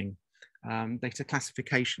mining, data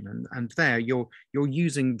classification. And there you're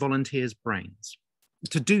using volunteers' brains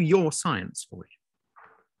to do your science for you.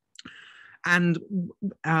 And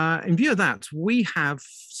in view of that, we have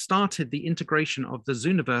started the integration of the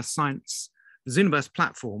Zooniverse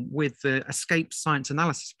platform with the Escape Science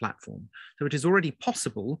Analysis platform. So it is already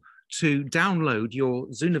possible to download your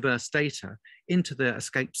Zooniverse data into the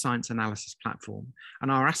Escape Science Analysis platform. And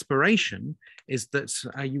our aspiration is that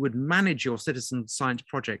you would manage your citizen science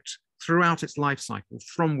project throughout its life cycle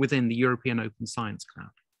from within the European Open Science Cloud.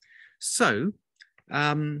 So,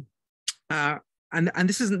 and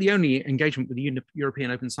this isn't the only engagement with the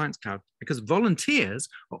European Open Science Cloud, because volunteers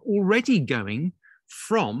are already going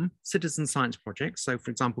from citizen science projects, so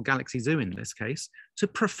for example, Galaxy Zoo in this case, to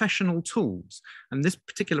professional tools. And this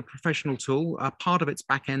particular professional tool, part of its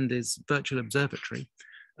back end is Virtual Observatory,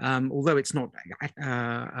 although it's not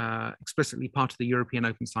explicitly part of the European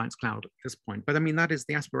Open Science Cloud at this point. But I mean, that is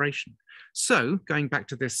the aspiration. So going back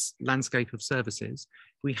to this landscape of services,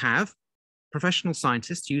 we have professional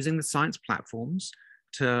scientists using the science platforms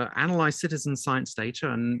to analyze citizen science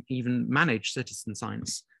data and even manage citizen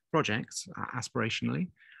science projects aspirationally.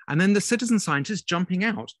 And then the citizen scientists jumping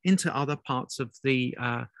out into other parts of the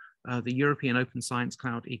European Open Science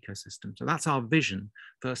Cloud ecosystem. So that's our vision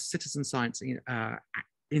for citizen science in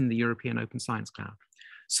the European Open Science Cloud.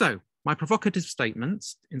 So my provocative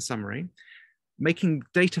statements in summary: making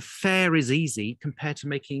data fair is easy compared to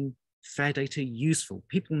making fair data useful.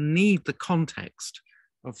 People need the context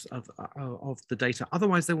of the data,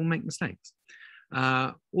 otherwise they will make mistakes.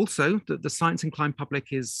 Also, the science-inclined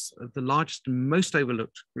public is the largest and most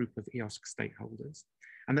overlooked group of EOSC stakeholders,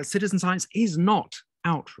 and that citizen science is not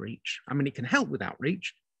outreach. I mean, it can help with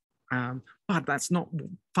outreach, but that's not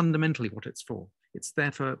fundamentally what it's for. It's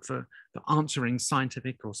there for answering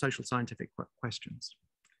scientific or social scientific questions.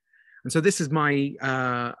 And so this is my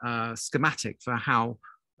schematic for how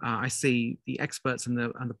I see the experts and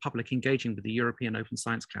the public engaging with the European Open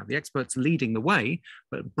Science Cloud. The experts leading the way,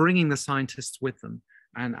 but bringing the scientists with them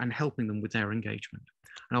and helping them with their engagement.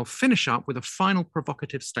 And I'll finish up with a final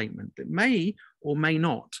provocative statement that may or may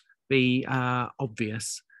not be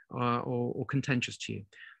obvious or contentious to you,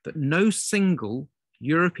 that no single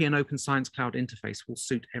European Open Science Cloud interface will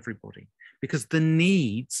suit everybody, because the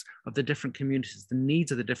needs of the different communities, the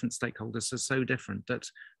needs of the different stakeholders are so different that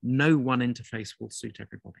no one interface will suit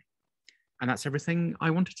everybody. And that's everything I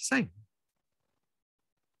wanted to say.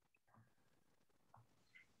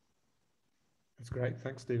 That's great,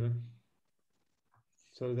 thanks, Stephen.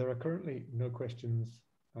 So there are currently no questions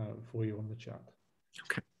for you on the chat.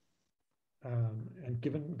 Okay. And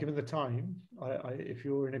given the time, if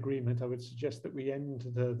you're in agreement, I would suggest that we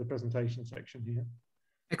end the presentation section here.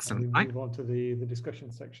 Excellent. And we move on to the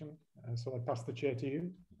discussion section. So I pass the chair to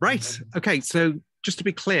you. Right. Okay. So just to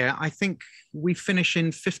be clear, I think we finish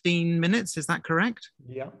in 15 minutes. Is that correct?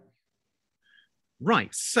 Yeah. Right.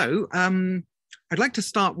 So I'd like to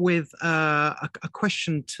start with a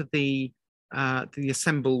question to the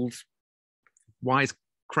assembled wise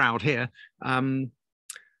crowd here.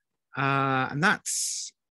 And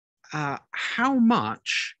that's how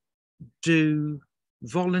much do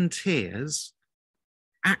volunteers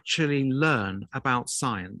actually learn about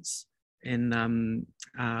science in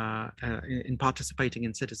participating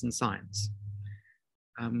in citizen science?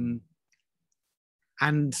 And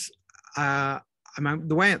I mean,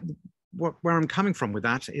 where I'm coming from with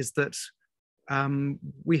that is that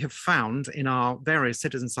we have found in our various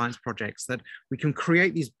citizen science projects that we can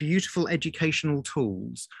create these beautiful educational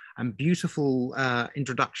tools and beautiful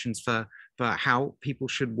introductions for how people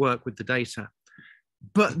should work with the data.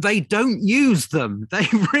 But they don't use them. They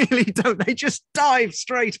really don't. They just dive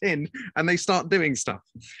straight in and they start doing stuff.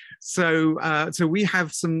 So, so we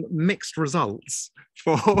have some mixed results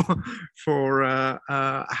for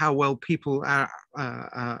how well people are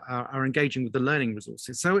engaging with the learning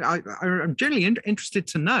resources. So I'm generally interested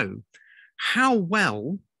to know how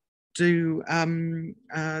well do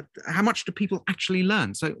how much do people actually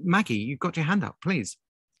learn? So Maggie, you've got your hand up, please.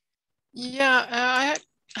 Yeah, I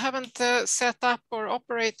haven't set up or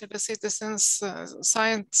operated a citizens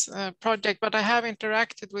science project, but I have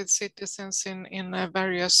interacted with citizens in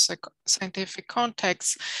various scientific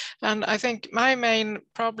contexts. And I think my main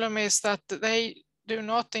problem is that they do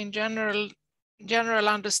not in general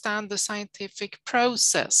understand the scientific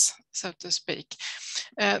process. so to speak.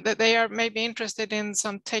 That they are maybe interested in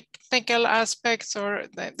some technical aspects, or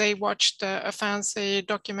they watched a fancy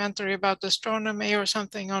documentary about astronomy or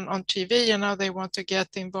something on TV, and now they want to get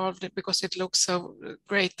involved because it looks so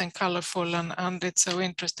great and colorful and it's so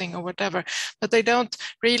interesting or whatever. But they don't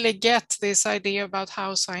really get this idea about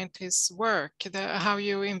how scientists work, how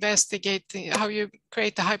you investigate, how you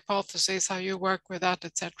create a hypothesis, how you work with that,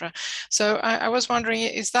 etc. So I was wondering,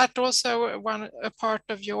 is that also a part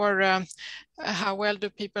of your how well do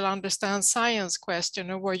people understand science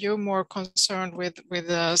question, or were you more concerned with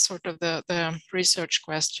sort of the research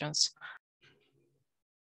questions?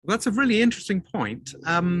 That's a really interesting point.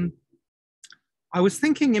 I was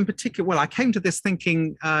thinking in particular, well, I came to this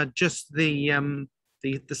thinking just the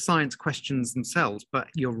science questions themselves, but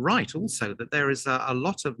you're right also that there is a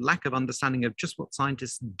lot of lack of understanding of just what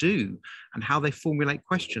scientists do and how they formulate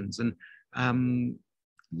questions. And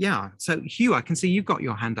yeah, so Hugh, I can see you've got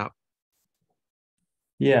your hand up.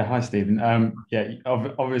 Yeah, hi, Stephen. Yeah,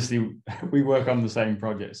 obviously we work on the same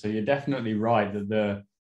project, so you're definitely right that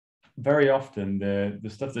very often the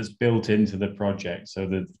stuff that's built into the project, so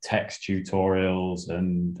the text tutorials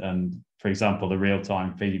and for example, the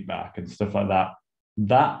real-time feedback and stuff like that,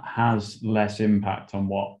 that has less impact on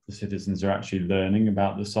what the citizens are actually learning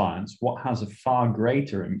about the science. What has a far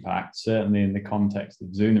greater impact, certainly in the context of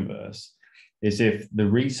Zooniverse, is if the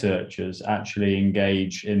researchers actually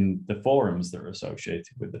engage in the forums that are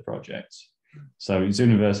associated with the projects. So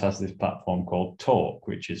Zooniverse has this platform called Talk,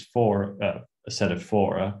 which is for a set of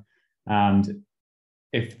fora. And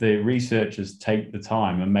if the researchers take the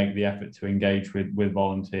time and make the effort to engage with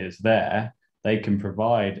volunteers there, they can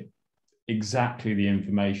provide exactly the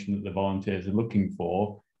information that the volunteers are looking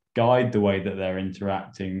for, guide the way that they're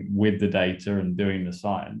interacting with the data and doing the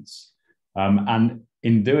science. And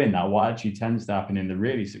in doing that, what actually tends to happen in the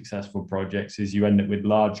really successful projects is you end up with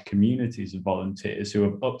large communities of volunteers who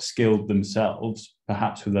have upskilled themselves,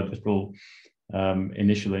 perhaps with a little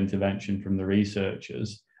initial intervention from the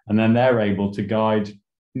researchers. And then they're able to guide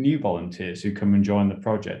new volunteers who come and join the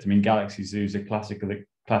project. I mean, Galaxy Zoo is a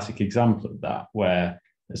classic example of that, where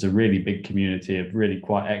there's a really big community of really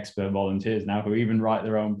quite expert volunteers now who even write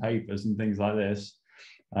their own papers and things like this.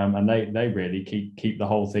 And they really keep the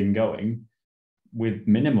whole thing going with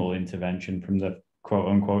minimal intervention from the quote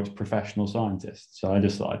unquote professional scientists. So I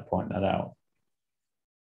just thought I'd point that out.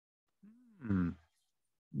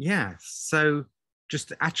 Yeah, so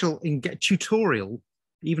just actual tutorial,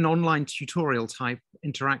 even online tutorial type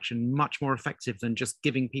interaction, much more effective than just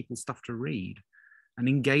giving people stuff to read and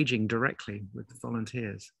engaging directly with the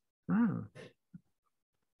volunteers. Oh.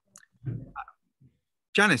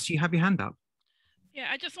 Janice, you have your hand up. Yeah,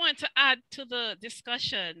 I just wanted to add to the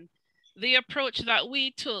discussion the approach that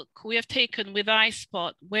we have taken with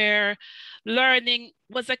iSpot, where learning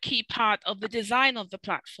was a key part of the design of the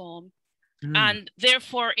platform. And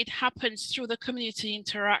therefore it happens through the community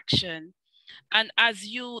interaction. And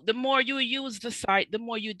the more you use the site, the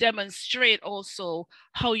more you demonstrate also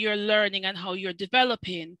how you're learning and how you're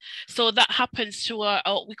developing. So that happens through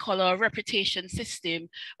what we call a reputation system,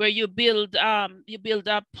 where you build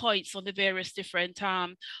up points on the various different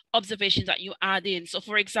observations that you add in. So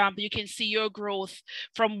for example, you can see your growth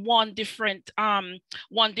from one different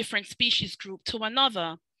species group to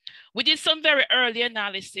another. We did some very early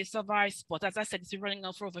analysis of iSpot. As I said, it's been running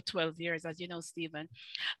now for over 12 years, as you know, Stephen.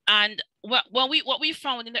 And what we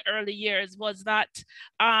found in the early years was that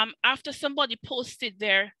after somebody posted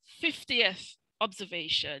their 50th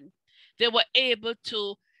observation, they were able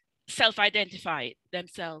to self-identify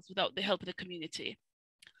themselves without the help of the community.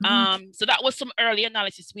 So that was some early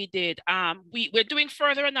analysis we did. We're doing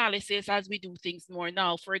further analysis as we do things more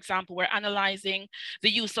now. For example, we're analyzing the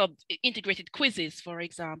use of integrated quizzes, for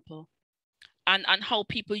example, and how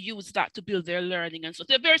people use that to build their learning. And so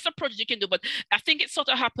there are various approaches you can do, but I think it sort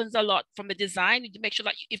of happens a lot from the design. You make sure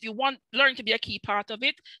that if you want learning to be a key part of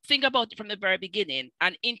it, think about it from the very beginning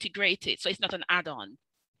and integrate it so it's not an add-on.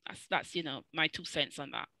 That's my 2 cents on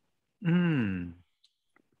that.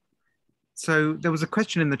 So there was a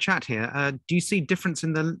question in the chat here. Do you see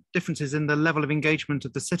differences in the level of engagement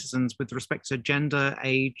of the citizens with respect to gender,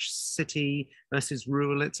 age, city versus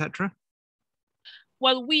rural, etc.?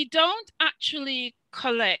 Well, we don't actually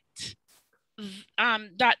collect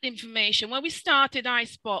that information. When we started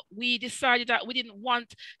iSpot, we decided that we didn't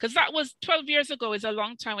want, because that was 12 years ago, is a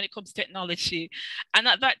long time when it comes to technology. And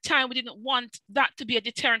at that time, we didn't want that to be a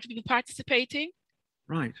deterrent to people participating.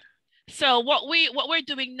 Right. So what we're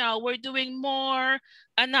doing now, we're doing more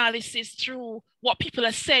analysis through what people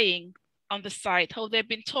are saying on the site, how they've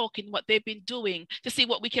been talking, what they've been doing, to see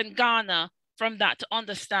what we can garner from that to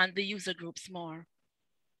understand the user groups more.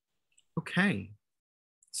 Okay.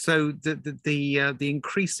 So the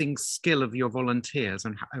increasing skill of your volunteers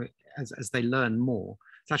and how, as they learn more,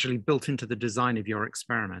 it's actually built into the design of your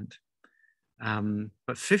experiment.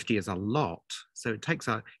 But 50 is a lot. So it takes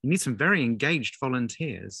you need some very engaged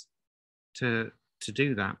volunteers to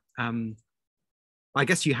do that. I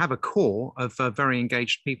guess you have a core of very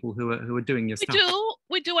engaged people who are doing your stuff.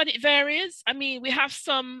 We do, and it varies. I mean, we have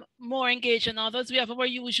some more engaged than others. We have our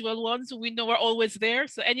usual ones who we know are always there.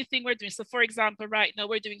 So anything we're doing. So for example, right now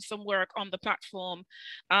we're doing some work on the platform,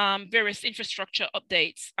 various infrastructure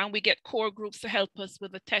updates, and we get core groups to help us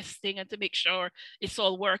with the testing and to make sure it's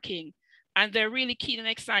all working. And they're really keen and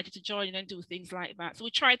excited to join in and do things like that. So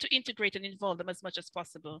we try to integrate and involve them as much as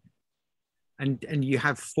possible. And you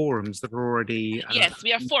have forums that are already... yes,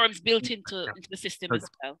 we have forums built into the system as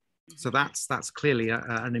well. So that's clearly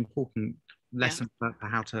an important lesson for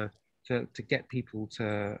how to get people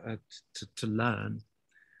to learn.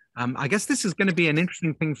 I guess this is going to be an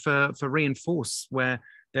interesting thing for Reinforce, where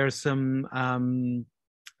there are some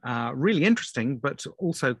really interesting but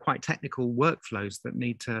also quite technical workflows that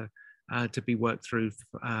need to be worked through.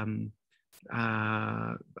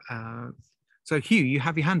 So Hugh, you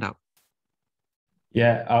have your hand up.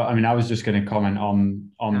 Yeah, I mean, I was just going to comment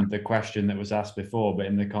on the question that was asked before, but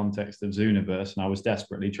in the context of Zooniverse, and I was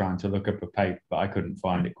desperately trying to look up a paper, but I couldn't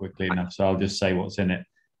find it quickly enough, so I'll just say what's in it.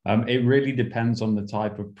 It really depends on the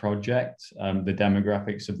type of project, the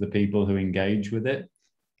demographics of the people who engage with it.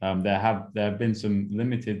 There have been some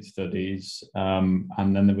limited studies,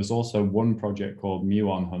 and then there was also one project called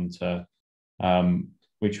Muon Hunter,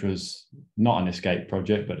 which was not an escape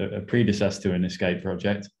project, but a predecessor to an escape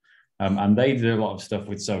project. And they did a lot of stuff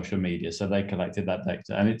with social media. So they collected that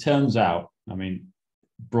data. And it turns out, I mean,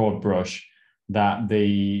 broad brush, that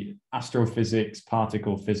the astrophysics,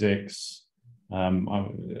 particle physics, I'm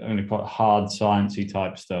going to put hard sciencey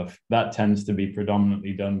type stuff, that tends to be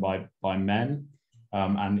predominantly done by men,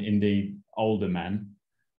 and indeed older men.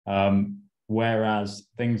 Whereas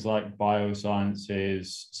things like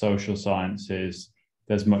biosciences, social sciences,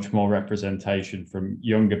 there's much more representation from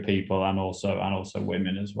younger people and also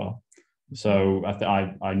women as well. So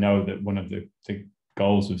I know that one of the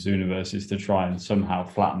goals of Zooniverse is to try and somehow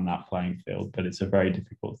flatten that playing field, but it's a very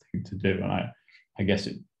difficult thing to do. And I guess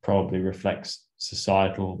it probably reflects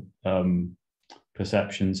societal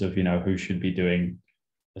perceptions of, who should be doing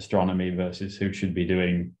astronomy versus who should be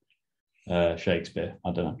doing Shakespeare.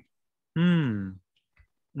 I don't know.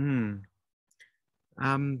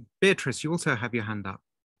 Beatrice, you also have your hand up.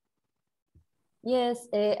 Yes,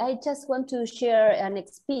 I just want to share an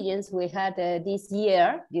experience we had this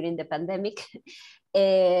year during the pandemic.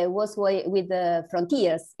 Was with the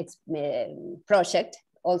Frontiers project,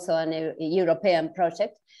 also a European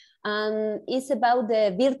project, and it's about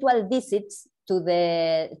the virtual visits to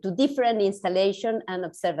different installations and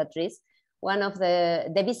observatories. One of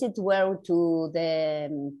the visits were to the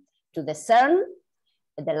CERN,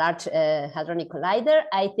 the Large Hadron Collider,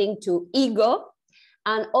 I think to EGO,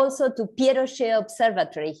 and also to Pinochet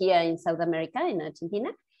Observatory here in South America, in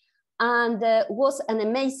Argentina. And was an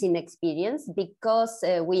amazing experience because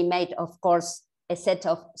we made, of course, a set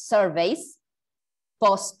of surveys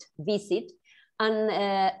post-visit,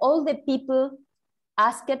 and all the people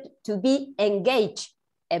asked to be engaged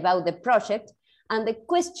about the project. And the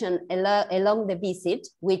question along the visit,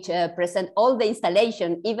 which present all the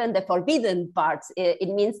installation, even the forbidden parts, it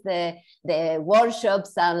means the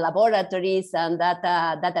workshops and laboratories and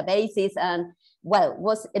databases, and well,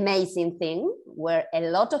 was amazing thing, were a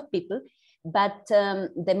lot of people, but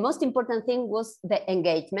the most important thing was the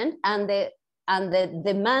engagement and the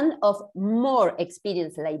demand of more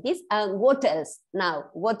experience like this. And what else now?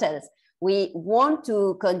 What else? We want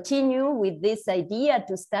to continue with this idea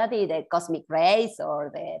to study the cosmic rays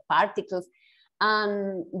or the particles.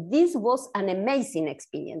 And this was an amazing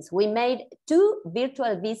experience. We made 2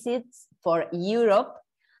 virtual visits for Europe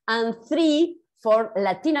and 3 for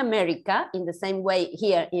Latin America, in the same way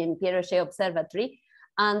here in Pinochet Observatory.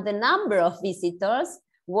 And the number of visitors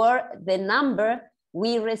were the number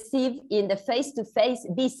we received in the face-to-face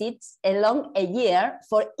visits along a year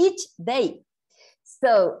for each day.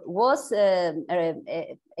 So it was a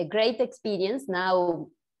great experience. Now,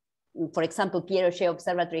 for example, Pinochet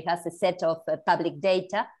Observatory has a set of public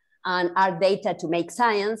data and our data to make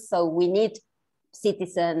science. So we need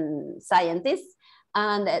citizen scientists.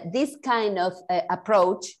 And this kind of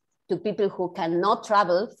approach to people who cannot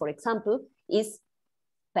travel, for example, is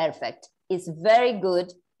perfect. It's very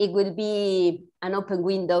good. It will be an open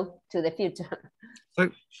window to the future.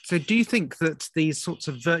 So do you think that these sorts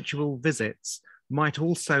of virtual visits might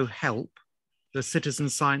also help the citizen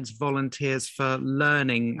science volunteers for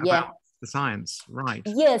learning about the science, right?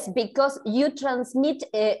 Yes, because you transmit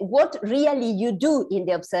what really you do in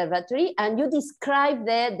the observatory, and you describe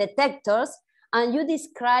the detectors, and you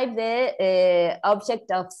describe the object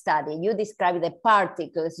of study, you describe the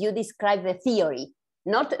particles, you describe the theory,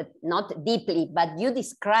 not deeply, but you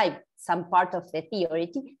describe some part of the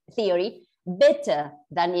theory better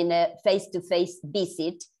than in a face-to-face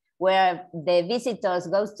visit, where the visitors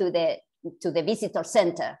goes to the visitor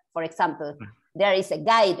center, for example. There is a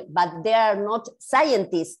guide, but there are not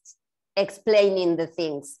scientists explaining the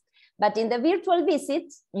things. But in the virtual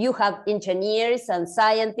visits, you have engineers and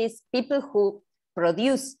scientists, people who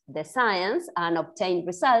produce the science and obtain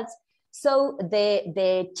results. So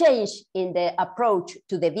the change in the approach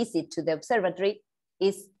to the visit to the observatory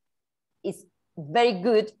is very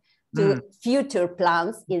good to future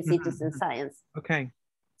plans in citizen science. Okay.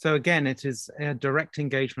 So again, it is a direct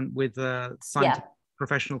engagement with the scientific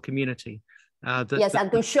professional community. Yes,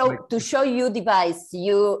 and to show you device,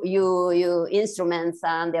 you instruments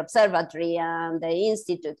and the observatory and the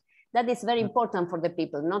institute. That is very important for the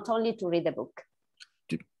people, not only to read the book.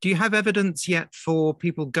 Do you have evidence yet for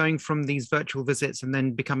people going from these virtual visits and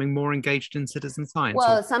then becoming more engaged in citizen science?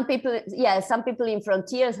 Well, some people in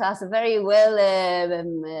Frontiers has very well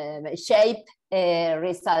shaped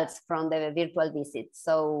results from the virtual visits.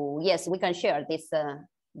 So yes, we can share this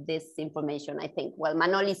information, I think. Well,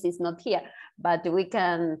 Manolis is not here, but we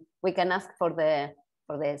can ask for the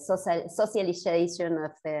socialization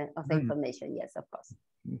of the information. Yes, of course.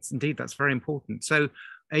 It's, indeed, that's very important. So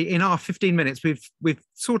in our 15 minutes, we've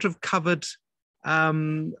sort of covered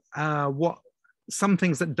what some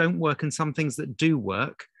things that don't work and some things that do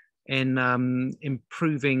work in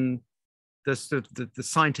improving the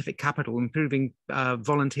scientific capital, improving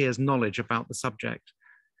volunteers' knowledge about the subject.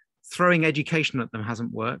 Throwing education at them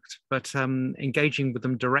hasn't worked, but engaging with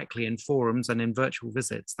them directly in forums and in virtual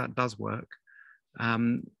visits, that does work.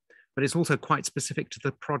 But it's also quite specific to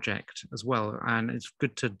the project as well, and it's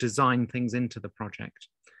good to design things into the project.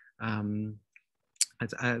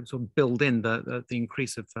 Sort of build in the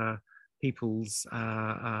increase of people's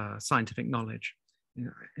scientific knowledge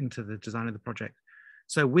into the design of the project.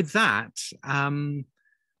 So with that,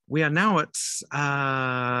 we are now at,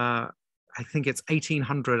 I think it's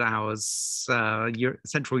 1800 hours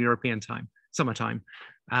Central European time, summertime.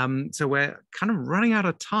 So we're kind of running out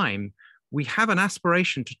of time. We have an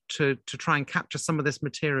aspiration to try and capture some of this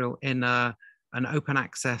material in an open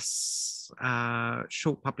access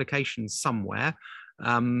short publication somewhere.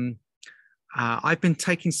 I've been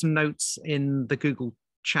taking some notes in the Google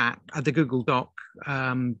chat, the Google Doc,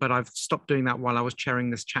 but I've stopped doing that while I was chairing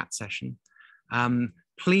this chat session.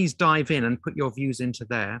 Please dive in and put your views into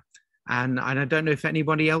there. And I don't know if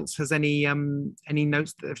anybody else has any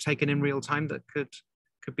notes that they've taken in real time that could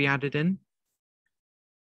be added in.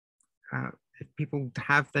 If people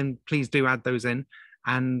have, then please do add those in.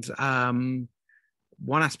 And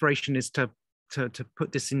one aspiration is to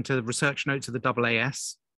put this into the research notes of the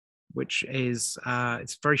AAS, which is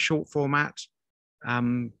it's very short format,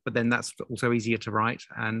 but then that's also easier to write,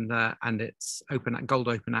 and it's gold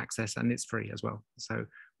open access, and it's free as well. So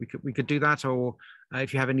we could do that, or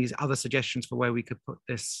if you have any other suggestions for where we could put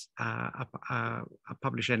this,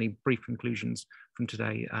 publish any brief conclusions from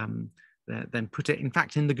today, then put it, in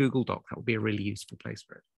fact, in the Google Doc. That would be a really useful place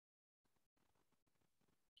for it.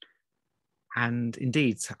 And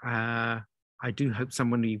indeed, I do hope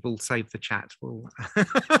somebody will save the chat.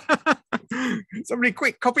 Somebody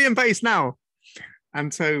quick, copy and paste now.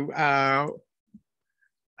 And so,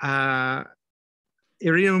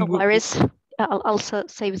 Irina, no worries. I'll also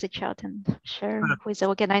save the chat and share with the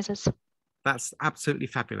organizers. That's absolutely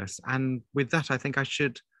fabulous. And with that, I think I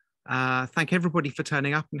should thank everybody for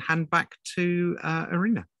turning up and hand back to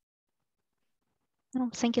Irina. Oh,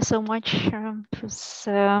 thank you so much. It was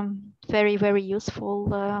very, very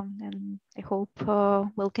useful, and I hope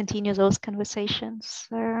we'll continue those conversations.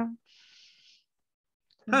 Thank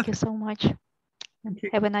you so much. And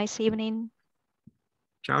have a nice evening.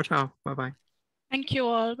 Ciao, ciao. Bye-bye. Thank you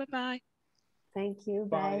all. Bye-bye. Thank you.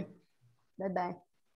 Bye. Bye-bye.